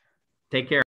 Luis. Take care.